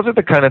 And those are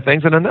the kind of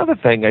things. And another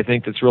thing I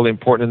think that's really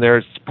important in there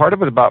is part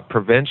of it about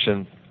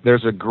prevention.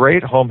 There's a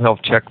great home health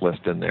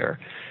checklist in there.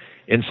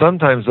 And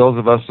sometimes those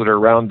of us that are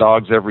around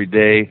dogs every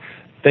day,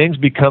 things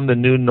become the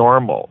new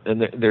normal,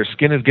 and their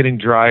skin is getting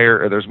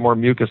drier, or there's more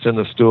mucus in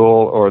the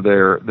stool, or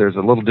there's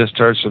a little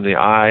discharge from the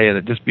eye, and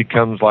it just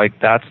becomes like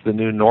that's the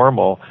new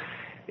normal.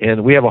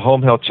 And we have a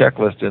home health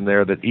checklist in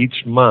there that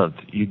each month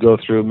you go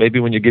through. Maybe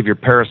when you give your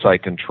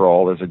parasite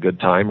control is a good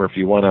time, or if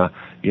you want to,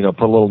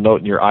 put a little note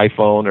in your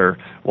iPhone or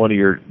one of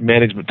your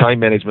time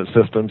management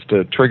systems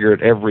to trigger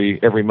it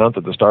every month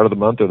at the start of the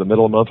month or the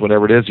middle of the month,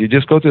 whenever it is. You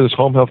just go through this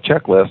home health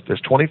checklist.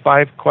 There's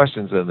 25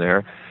 questions in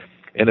there.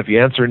 And if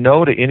you answer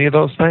no to any of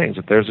those things,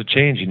 if there's a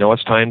change,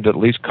 it's time to at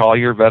least call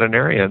your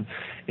veterinarian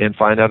and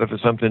find out if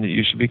it's something that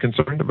you should be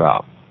concerned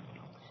about.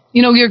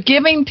 You're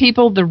giving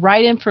people the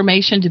right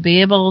information to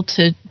be able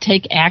to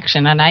take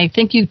action. And I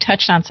think you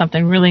touched on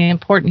something really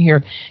important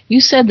here.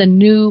 You said the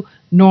new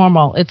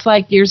normal. It's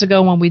like years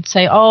ago when we'd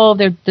say,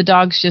 the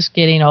dog's just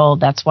getting old.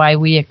 That's why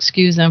we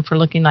excuse them for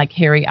looking like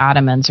hairy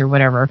Ottomans or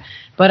whatever.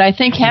 But I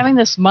think having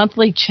this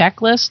monthly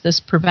checklist, this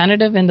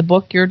preventative in the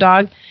book, Your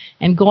Dog,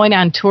 and going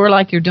on tour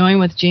like you're doing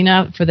with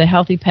Gina for the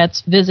Healthy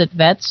Pets Visit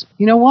Vets,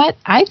 you know what?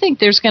 I think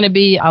there's going to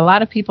be a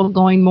lot of people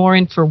going more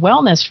in for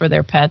wellness for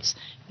their pets.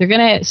 They're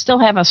going to still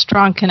have a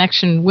strong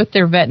connection with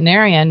their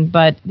veterinarian,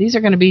 but these are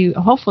going to be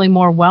hopefully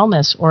more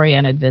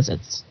wellness-oriented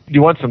visits. Do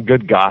you want some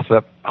good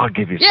gossip? I'll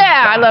give you some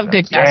gossip. I love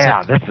good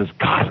gossip. Yeah, this is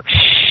gossip.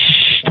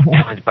 Shh, don't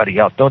tell anybody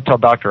else. Don't tell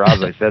Dr.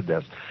 Oz I said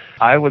this.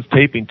 I was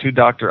taping 2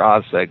 Dr.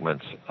 Oz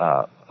segments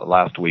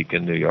last week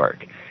in New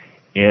York.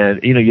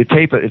 And, you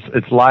tape it,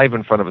 it's live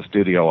in front of a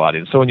studio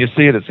audience. So when you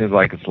see it, it seems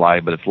like it's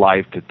live, but it's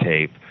live to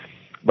tape.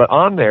 But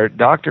on there,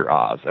 Dr.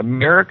 Oz,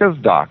 America's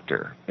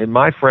doctor, and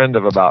my friend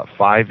of about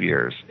 5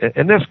 years.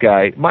 And this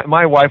guy,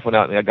 my wife went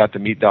out and I got to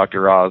meet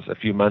Dr. Oz a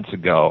few months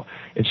ago,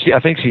 and I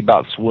think she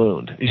about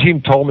swooned. She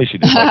even told me, she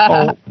was like,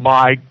 oh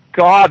my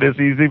God,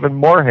 he's even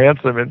more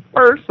handsome in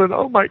person.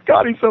 Oh my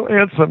God, he's so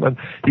handsome. And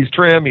he's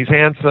trim, he's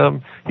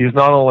handsome. He's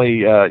not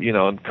only,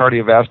 in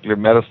cardiovascular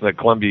medicine at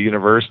Columbia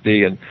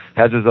University and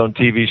has his own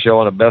TV show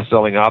and a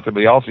best-selling author, but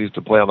he also used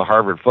to play on the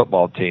Harvard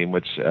football team,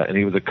 and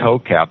he was a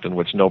co-captain,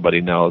 which nobody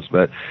knows.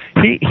 But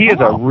he is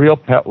a real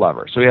pet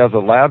lover. So he has a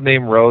lab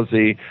named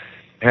Rosie,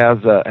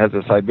 has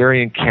a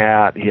Siberian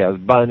cat, he has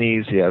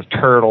bunnies, he has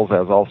turtles,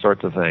 has all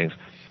sorts of things.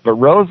 But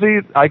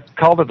Rosie, I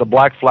called it the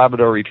Black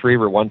Labrador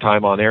Retriever one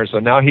time on air, so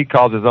now he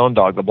calls his own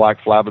dog the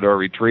Black Labrador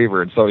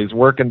Retriever, and so he's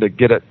working to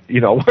get it,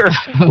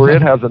 where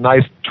it has a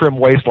nice trim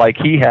waist like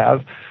he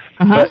has.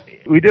 But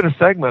we did a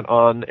segment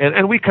on,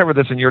 and we covered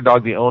this in Your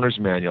Dog, the Owner's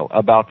Manual,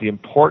 about the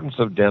importance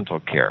of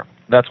dental care.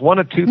 That's one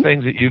of two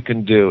things that you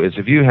can do, is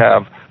if you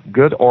have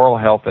good oral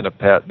health in a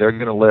pet, they're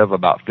going to live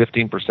about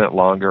 15%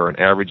 longer, or an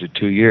average of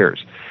 2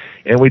 years.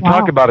 And we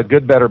talk about a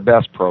good, better,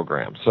 best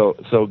program.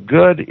 So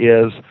good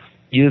is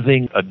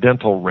using a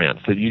dental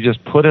rinse that you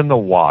just put in the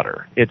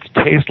water. It's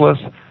tasteless.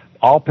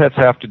 All pets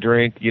have to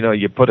drink.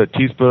 You put a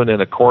teaspoon in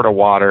a quart of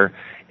water,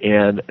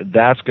 and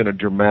that's going to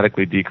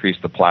dramatically decrease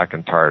the plaque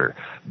and tartar.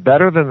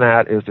 Better than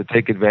that is to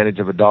take advantage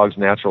of a dog's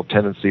natural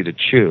tendency to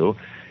chew,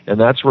 and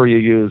that's where you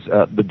use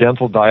the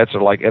dental diets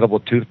are like edible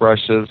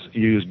toothbrushes.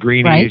 You use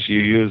greenies. You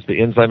use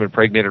the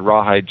enzyme-impregnated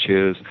rawhide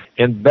chews,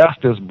 and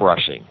best is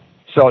brushing.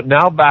 So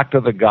now back to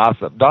the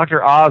gossip.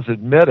 Dr. Oz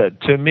admitted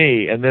to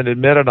me, and then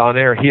admitted on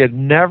air, he had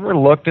never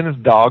looked in his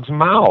dog's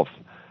mouth.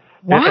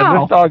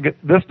 Wow. And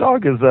this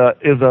dog is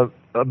a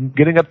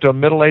getting up to a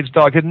middle-aged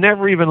dog. Had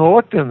never even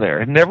looked in there.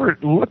 Had never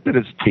looked at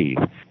his teeth.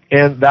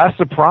 And that's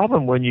the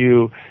problem when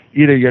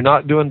either you're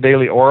not doing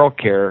daily oral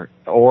care,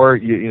 or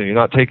you're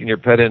not taking your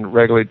pet in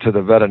regularly to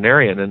the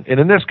veterinarian. And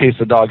in this case,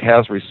 the dog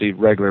has received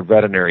regular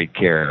veterinary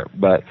care,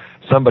 but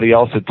somebody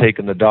else had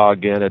taken the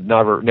dog in and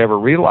never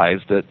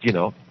realized that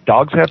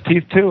dogs have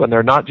teeth too, and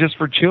they're not just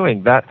for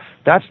chewing.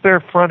 That's their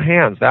front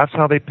hands. That's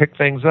how they pick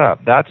things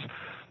up. That's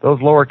those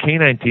lower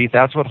canine teeth.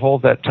 That's what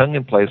holds that tongue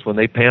in place when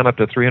they pan up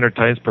to 300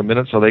 times per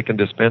minute so they can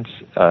dispense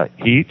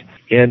heat.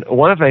 And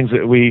one of the things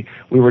that we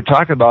were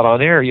talking about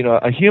on air,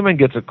 a human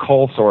gets a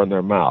cold sore in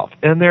their mouth,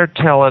 and they're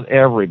telling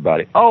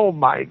everybody, "Oh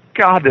my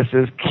God, this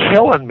is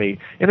killing me,"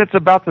 and it's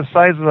about the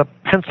size of a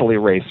pencil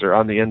eraser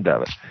on the end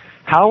of it.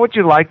 How would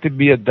you like to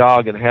be a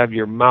dog and have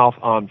your mouth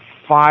on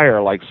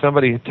fire like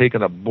somebody had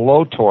taken a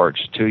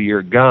blowtorch to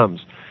your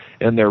gums,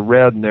 and they're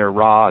red and they're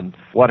raw? And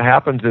what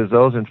happens is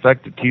those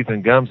infected teeth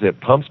and gums, it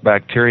pumps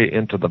bacteria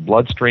into the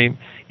bloodstream.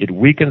 It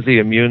weakens the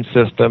immune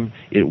system.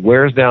 It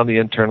wears down the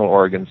internal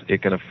organs.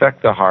 It can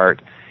affect the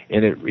heart,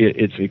 and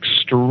it's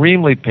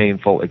extremely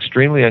painful,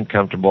 extremely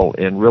uncomfortable,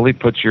 and really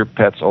puts your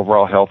pet's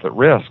overall health at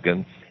risk.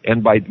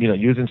 And by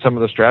using some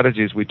of the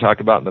strategies we talk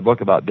about in the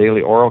book about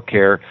daily oral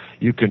care,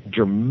 you can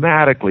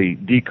dramatically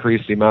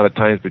decrease the amount of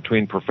times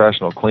between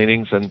professional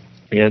cleanings, and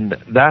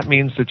that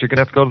means that you're going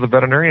to have to go to the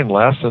veterinarian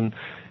less, and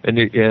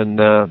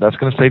that's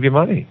going to save you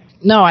money.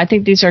 No, I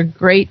think these are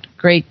great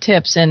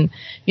tips. And,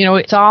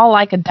 it's all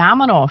like a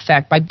domino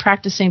effect. By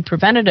practicing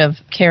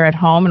preventative care at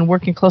home and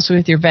working closely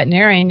with your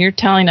veterinarian, you're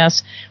telling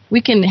us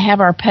we can have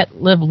our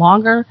pet live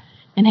longer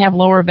and have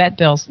lower vet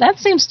bills. That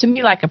seems to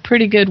me like a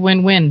pretty good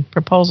win-win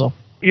proposal.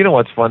 You know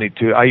what's funny,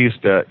 too? I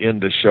used to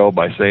end the show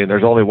by saying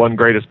there's only one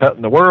greatest pet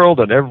in the world,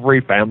 and every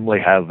family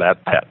has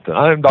that pet. And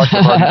I'm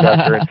Dr. Marty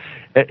Becker,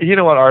 and you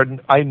know what, Arden?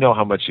 I know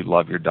how much you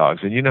love your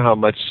dogs, and you know how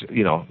much,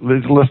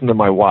 listen to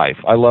my wife.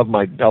 I love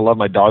my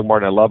dog more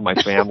than I love my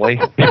family.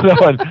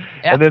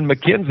 And then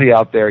Mackenzie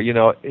out there,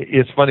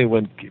 it's funny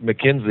when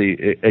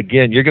Mackenzie,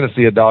 again, you're going to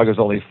see a dog. There's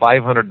only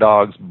 500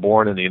 dogs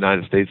born in the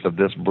United States of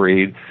this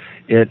breed.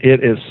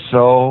 It is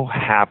so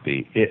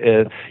happy.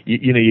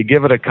 You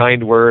give it a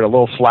kind word, a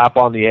little slap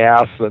on the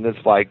ass, and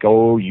it's like,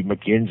 "Oh, you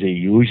Mackenzie,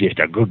 you're just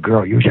a good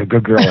girl. You're just a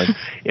good girl."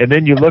 And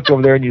then you look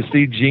over there and you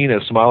see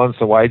Gina smiling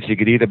so wide she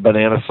could eat a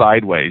banana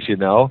sideways.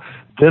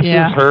 This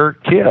is her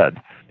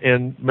kid,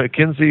 and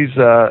Mackenzie's,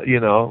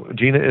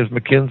 Gina is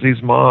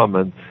Mackenzie's mom,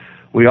 and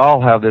we all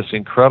have this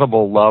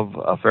incredible love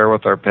affair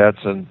with our pets,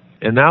 and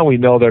now we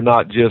know they're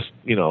not just,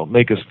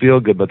 make us feel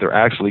good, but they're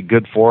actually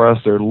good for us.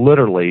 They're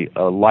literally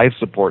a life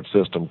support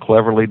system,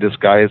 cleverly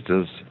disguised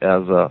as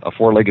a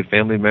four-legged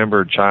family member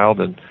or child.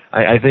 And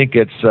I think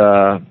it's,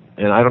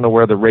 and I don't know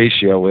where the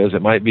ratio is.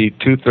 It might be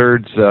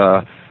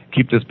 2/3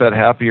 keep this pet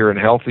happier and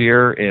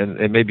healthier,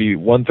 and maybe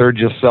 1/3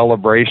 just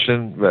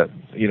celebration. But,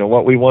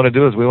 what we want to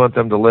do is we want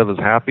them to live as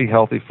happy,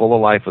 healthy, full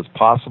of life as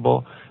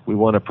possible. We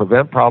want to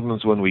prevent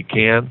problems when we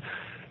can.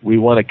 We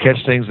want to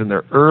catch things in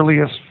their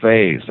earliest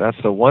phase. That's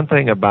the one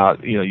thing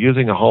about,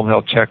 using a home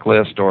health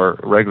checklist or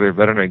regular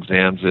veterinary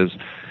exams is,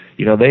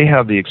 they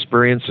have the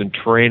experience and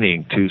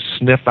training to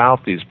sniff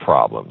out these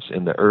problems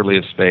in the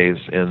earliest phase,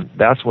 and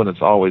that's when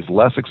it's always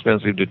less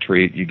expensive to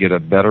treat. You get a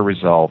better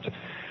result,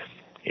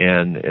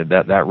 and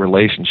that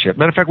relationship.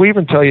 Matter of fact, we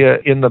even tell you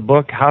in the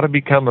book how to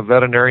become a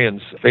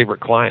veterinarian's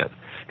favorite client.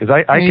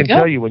 Because I can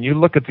tell you, when you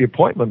look at the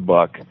appointment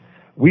book,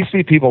 we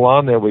see people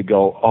on there, we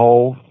go,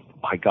 "Oh,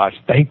 my gosh,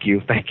 thank you.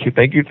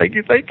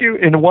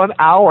 In 1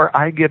 hour,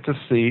 I get to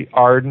see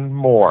Arden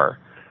Moore.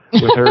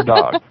 with her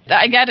dog.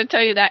 I got to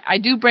tell you that I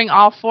do bring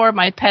all 4 of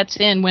my pets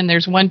in when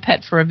there's one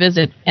pet for a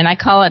visit, and I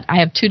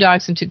have 2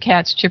 dogs and 2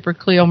 cats, Chipper,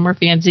 Cleo,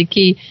 Murphy, and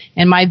Zeke,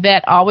 and my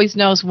vet always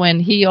knows when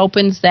he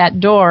opens that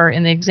door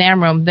in the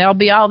exam room, they'll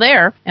be all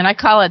there, and I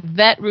call it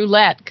vet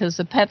roulette because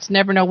the pets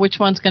never know which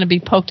one's going to be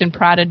poked and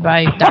prodded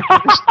by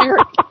Dr.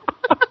 Spirit.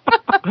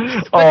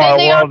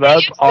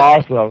 That's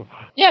awesome.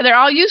 Yeah, they're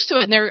all used to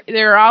it, and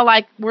they're all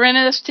like, we're in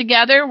this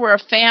together, we're a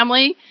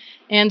family,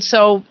 and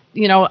so,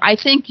 I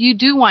think you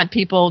do want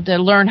people to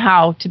learn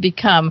how to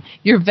become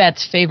your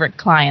vet's favorite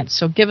clients.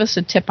 So give us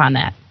a tip on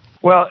that.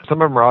 Well,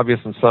 some of them are obvious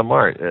and some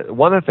aren't.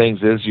 One of the things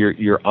is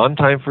you're on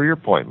time for your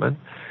appointment,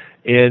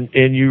 and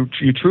you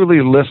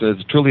truly listen.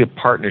 It's truly a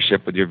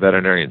partnership with your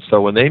veterinarian.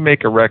 So when they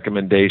make a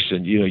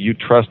recommendation, you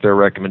trust their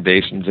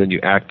recommendations and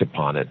you act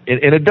upon it.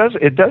 And it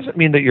doesn't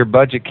mean that your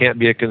budget can't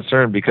be a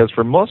concern, because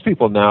for most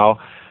people now,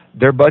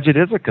 their budget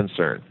is a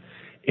concern.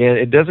 And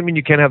it doesn't mean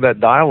you can't have that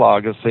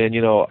dialogue of saying,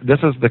 this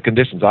is the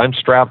conditions. I'm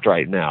strapped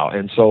right now.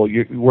 And so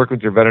you work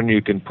with your veterinarian,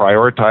 you can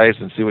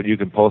prioritize and see what you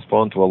can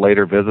postpone to a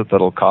later visit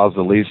that'll cause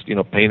the least,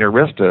 pain or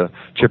risk to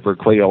Chipper,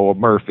 Cleo, or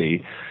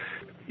Murphy.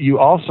 You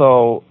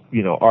also,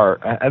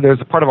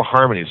 there's a part of a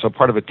harmony, so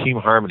part of a team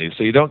harmony.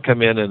 So you don't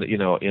come in and,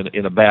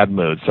 in a bad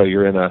mood. So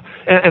you're in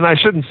and I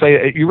shouldn't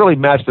say, you really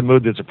match the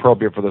mood that's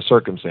appropriate for the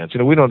circumstance.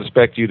 We don't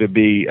expect you to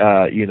be,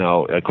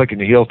 clicking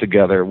your heels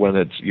together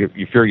when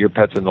you fear your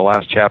pet's in the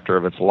last chapter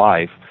of its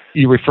life.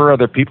 You refer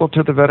other people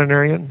to the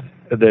veterinarian,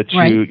 that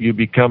you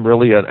become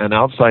really an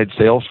outside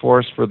sales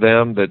force for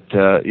them. That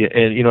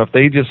if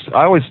they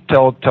I always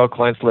tell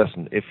clients,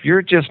 listen, if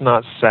you're just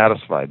not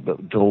satisfied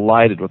but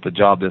delighted with the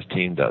job this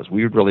team does,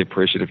 we would really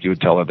appreciate if you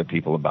would tell other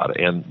people about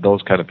it. And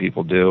those kind of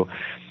people do.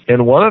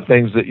 And one of the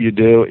things that you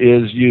do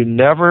is you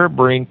never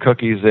bring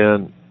cookies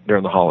in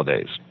during the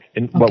holidays.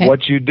 But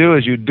what you do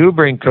is you do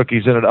bring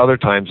cookies in at other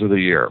times of the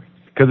year.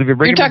 Because if you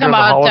bring them in during the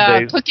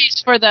holidays,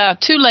 cookies for the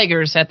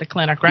 2-leggers at the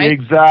clinic, right?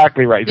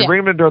 Exactly right. If you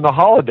bring them in during the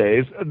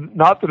holidays,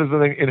 not that there's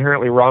anything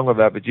inherently wrong with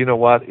that, but you know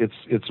what?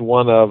 It's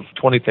one of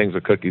 20 things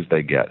of cookies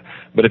they get.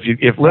 But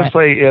if let's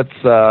say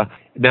it's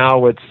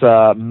now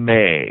it's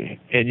May,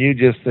 and you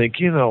just think,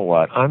 you know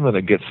what? I'm going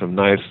to get some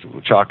nice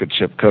chocolate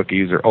chip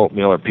cookies or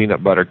oatmeal or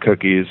peanut butter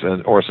cookies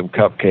or some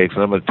cupcakes,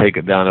 and I'm going to take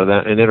it down to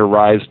that, and it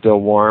arrives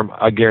still warm.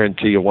 I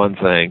guarantee you one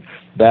thing.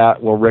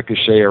 That will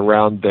ricochet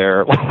around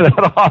there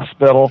at a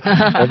hospital,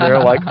 and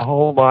they're like,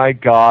 oh, my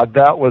God,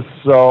 that was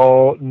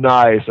so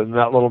nice. And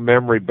that little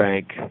memory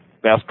bank,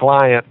 best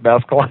client,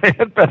 best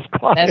client, best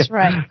client. That's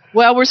right.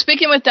 Well, we're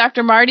speaking with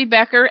Dr. Marty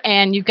Becker,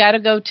 and you've got to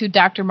go to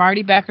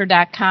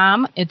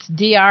drmartybecker.com. It's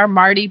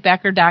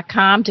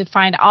drmartybecker.com to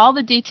find all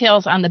the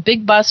details on the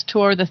big bus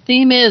tour. The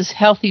theme is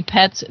Healthy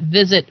Pets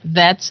Visit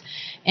Vets.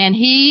 And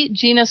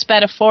Gina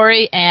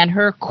Spadafori, and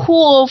her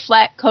cool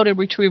flat-coated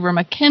retriever,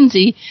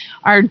 Mackenzie,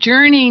 are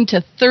journeying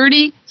to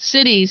 30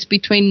 cities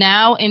between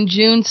now and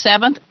June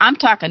 7th. I'm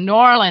talking New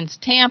Orleans,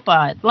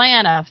 Tampa,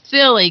 Atlanta,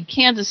 Philly,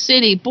 Kansas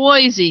City,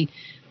 Boise,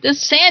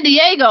 San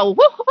Diego.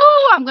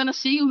 Woohoo! I'm going to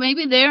see you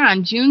maybe there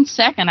on June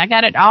 2nd. I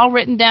got it all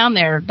written down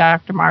there,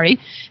 Dr. Marty.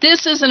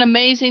 This is an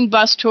amazing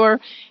bus tour.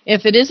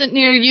 If it isn't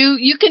near you,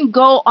 you can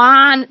go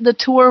on the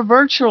tour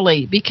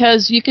virtually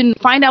because you can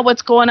find out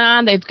what's going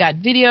on. They've got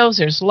videos.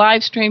 There's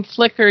live stream,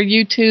 Flickr,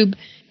 YouTube,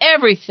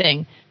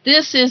 everything.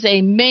 This is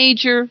a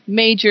major,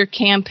 major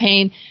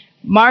campaign.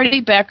 Marty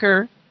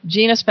Becker,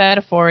 Gina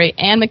Spadafori,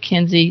 and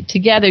Mackenzie,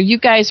 together, you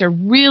guys are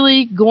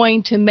really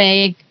going to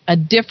make a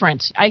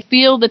difference. I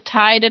feel the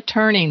tide a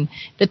turning,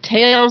 the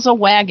tails a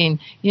wagging.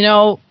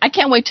 I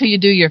can't wait till you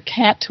do your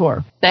cat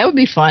tour. That would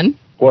be fun.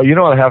 Well, you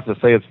know what I have to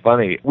say? It's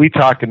funny. We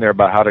talk in there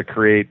about how to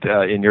create,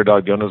 in Your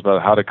Dog Jonas,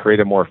 about how to create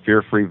a more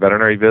fear-free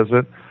veterinary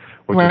visit,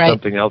 which is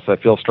something else I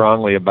feel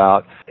strongly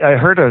about. I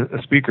heard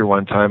a speaker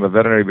one time, a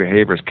veterinary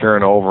behaviorist,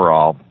 Karen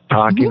Overall,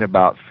 talking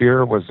about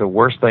fear was the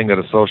worst thing that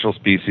a social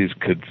species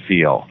could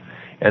feel.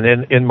 And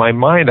then in my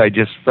mind, I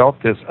just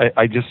felt this,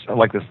 I just,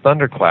 like this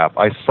thunderclap.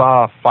 I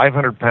saw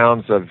 500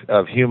 pounds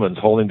of humans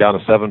holding down a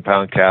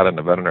 7-pound cat in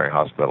a veterinary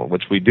hospital,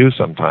 which we do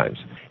sometimes.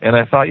 And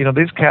I thought,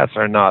 these cats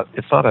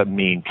it's not a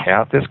mean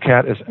cat. This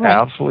cat is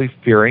absolutely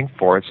fearing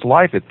for its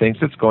life. It thinks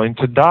it's going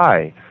to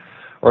die.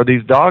 Or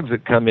these dogs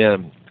that come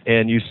in,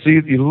 and you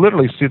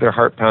literally see their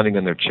heart pounding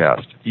in their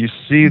chest. You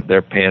see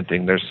their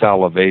panting, their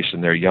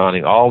salivation, their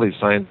yawning, all these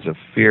signs of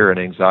fear and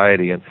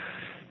anxiety. And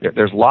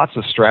there's lots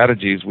of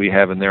strategies we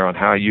have in there on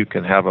how you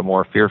can have a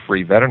more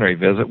fear-free veterinary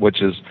visit,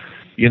 which is,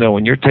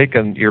 when you're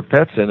taking your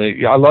pets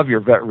in. I love your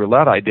vet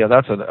roulette idea.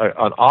 That's an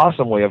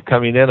awesome way of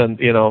coming in, and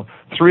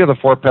 3 of the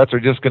 4 pets are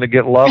just going to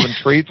get love and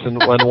treats, and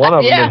when one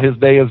of them his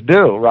day is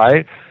due,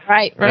 right?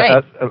 Right.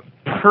 A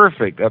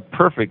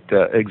perfect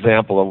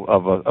example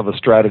of a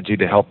strategy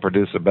to help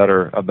produce a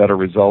better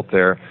result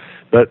there.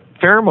 But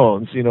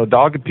pheromones,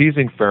 dog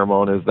appeasing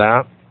pheromone is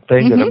that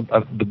thing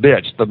that the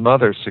bitch, the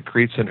mother,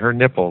 secretes in her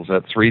nipples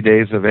at 3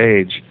 days of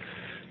age,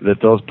 that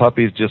those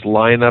puppies just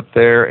line up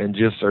there and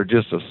are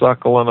just a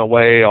suckling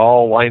away,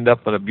 all lined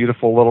up in a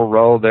beautiful little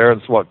row there.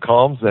 It's what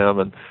calms them.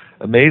 And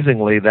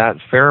amazingly, that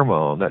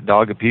pheromone, that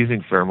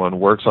dog-appeasing pheromone,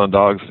 works on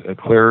dogs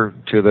clear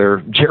to their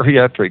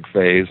geriatric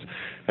phase,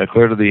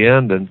 clear to the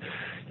end, and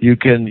you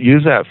can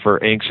use that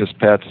for anxious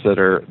pets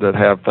that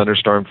have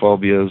thunderstorm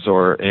phobias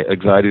or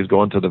anxieties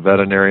going to the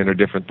veterinarian or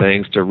different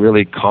things to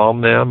really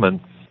calm them. And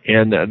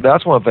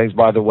that's one of the things,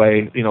 by the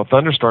way,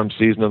 thunderstorm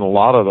season in a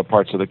lot of the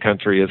parts of the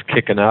country is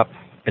kicking up.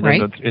 And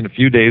right. in a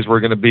few days, we're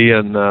going to be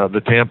in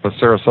the Tampa,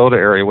 Sarasota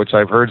area, which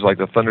I've heard is like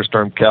the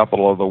thunderstorm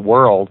capital of the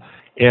world.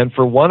 And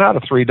for 1 out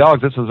of 3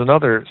 dogs, this is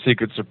another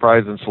secret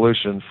surprise and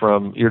solution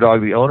from Your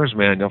Dog, the Owner's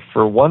Manual.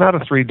 For 1 out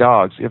of 3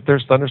 dogs, if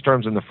there's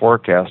thunderstorms in the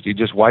forecast, you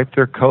just wipe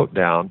their coat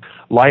down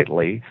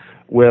lightly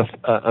with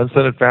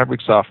unscented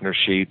fabric softener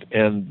sheet,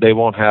 and they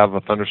won't have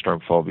a thunderstorm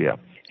phobia.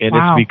 And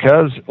wow. It's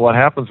because what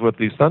happens with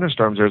these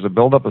thunderstorms, there's a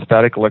buildup of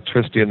static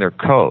electricity in their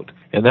coat.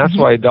 And that's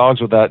why dogs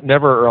with that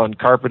never are on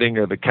carpeting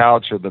or the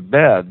couch or the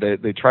bed.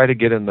 They try to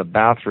get in the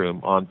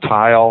bathroom on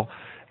tile,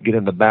 get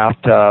in the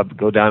bathtub,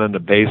 go down in the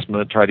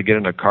basement, try to get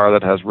in a car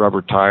that has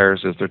rubber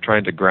tires as they're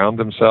trying to ground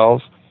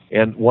themselves.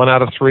 And 1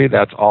 out of 3,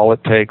 that's all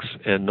it takes,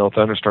 and no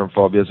thunderstorm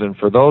phobias. And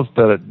for those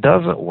that it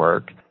doesn't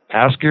work,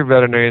 ask your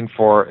veterinarian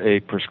for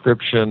a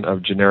prescription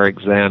of generic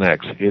Xanax.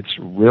 It's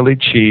really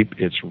cheap,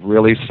 it's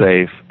really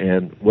safe,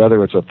 and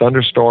whether it's a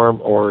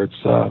thunderstorm or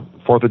it's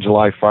 4th of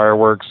July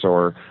fireworks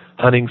or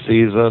hunting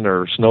season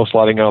or snow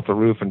sliding out the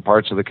roof in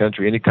parts of the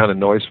country, any kind of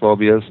noise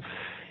phobias,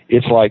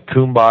 it's like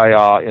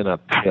kumbaya in a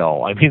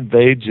pill. I mean,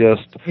 they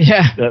just,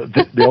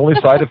 the only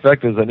side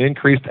effect is an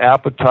increased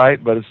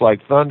appetite, but it's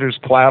like thunder's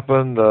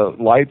clapping, the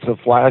lights are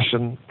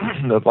flashing,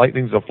 the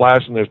lightning's are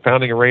flashing, there's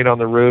pounding of rain on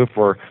the roof,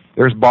 or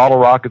there's bottle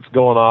rockets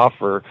going off,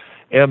 or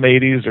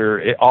M80s,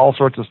 or all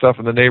sorts of stuff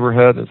in the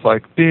neighborhood. It's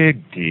like,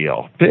 big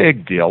deal,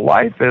 big deal.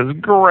 Life is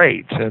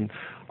great. And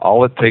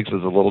all it takes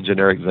is a little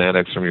generic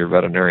Xanax from your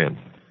veterinarian.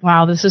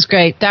 Wow, this is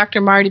great.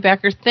 Dr. Marty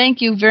Becker,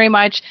 thank you very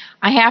much.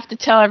 I have to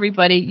tell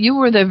everybody, you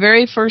were the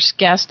very first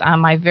guest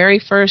on my very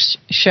first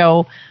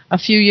show a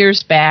few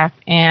years back,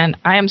 and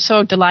I am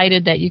so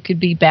delighted that you could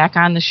be back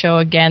on the show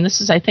again.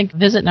 This is, I think,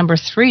 visit number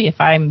 3, if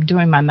I'm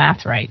doing my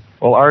math right.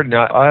 Well, Arden,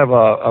 I have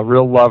a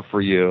real love for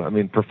you. I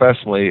mean,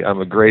 professionally,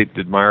 I'm a great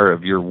admirer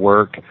of your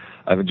work.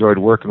 I've enjoyed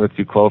working with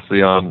you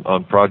closely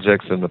on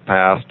projects in the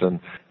past,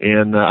 and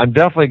I'm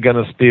definitely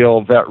going to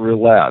steal Vet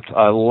Roulette.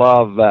 I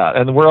love that.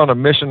 And we're on a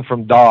mission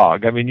from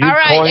dog. I mean, you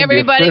coined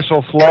everybody, the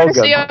official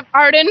slogan.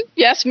 Arden,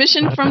 yes,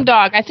 mission from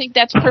dog. I think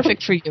that's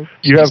perfect for you.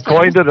 You have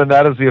coined it, and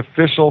that is the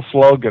official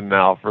slogan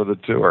now for the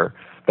tour.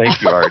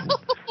 Thank you, Arden.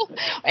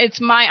 It's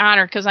my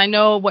honor because I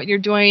know what you're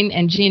doing,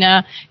 and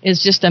Gina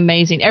is just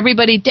amazing.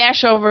 Everybody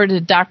dash over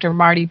to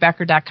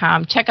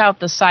drmartybecker.com. Check out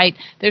the site.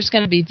 There's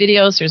going to be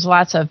videos. There's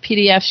lots of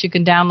PDFs you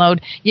can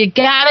download. You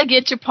got to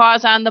get your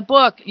paws on the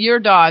book, Your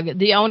Dog,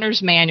 the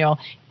Owner's Manual.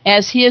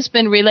 As he has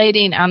been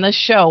relating on this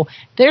show,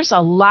 there's a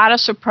lot of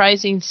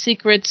surprising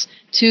secrets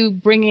to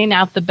bringing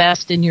out the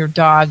best in your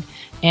dog.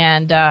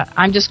 And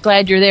I'm just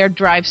glad you're there.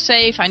 Drive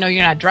safe. I know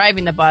you're not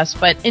driving the bus,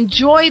 but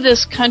enjoy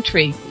this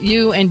country.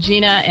 You and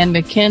Gina and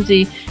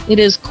Mackenzie, it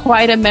is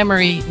quite a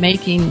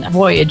memory-making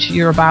voyage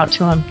you're about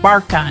to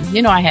embark on.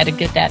 You know, I had to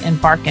get that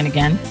embarking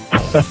again.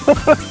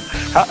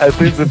 It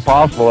seems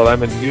impossible that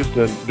I'm in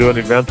Houston doing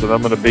events, and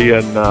I'm going to be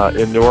in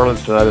New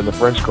Orleans tonight in the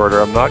French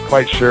Quarter. I'm not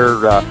quite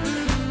sure.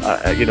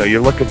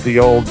 You look at the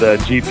old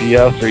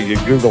GPS or you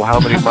Google how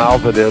many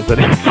miles it is,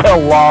 and it's a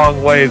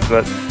long ways,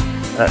 but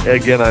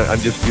again, I'm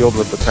just fueled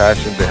with the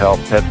passion to help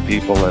pet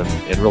people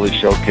and really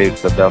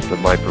showcase the best of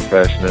my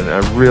profession. And I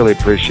really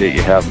appreciate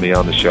you having me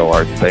on the show,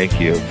 Art.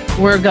 Thank you.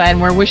 We're glad.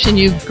 We're wishing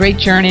you a great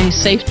journey,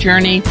 safe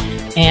journey,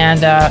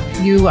 and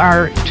you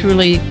are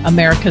truly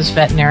America's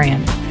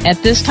veterinarian.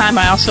 At this time,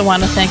 I also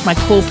want to thank my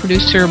cool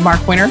producer,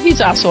 Mark Winter.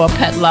 He's also a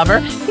pet lover.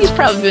 He's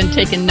probably been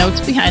taking notes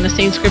behind the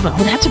scenes, scribbling,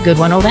 oh, that's a good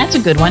one, oh, that's a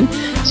good one.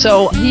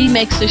 So he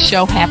makes this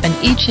show happen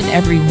each and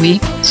every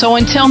week. So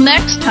until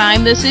next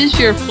time, this is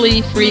your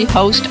flea-free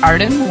host,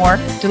 Arden Moore,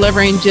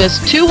 delivering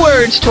just 2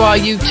 words to all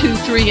you 2,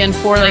 3, and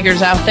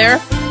 4-leggers out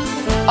there.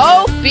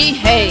 Oh,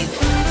 behave.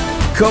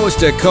 Coast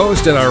to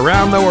coast and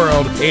around the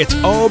world, it's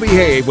Oh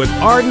Behave with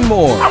Arden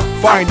Moore.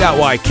 Find out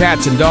why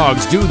cats and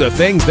dogs do the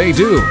things they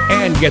do,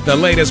 and get the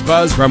latest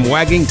buzz from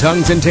wagging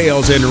tongues and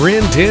tails in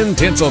Rin Tin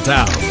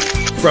Tinseltown.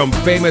 From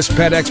famous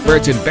pet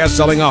experts and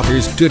best-selling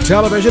authors to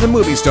television and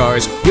movie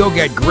stars, you'll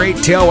get great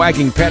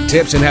tail-wagging pet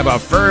tips and have a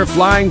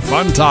fur-flying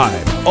fun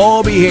time.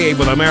 Oh Behave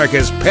with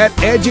America's pet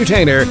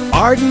edutainer,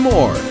 Arden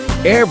Moore.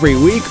 Every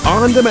week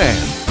on demand.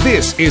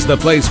 This is the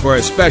place for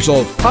a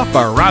special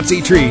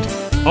paparazzi treat.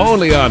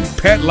 Only on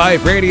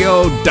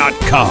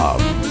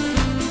PetLifeRadio.com.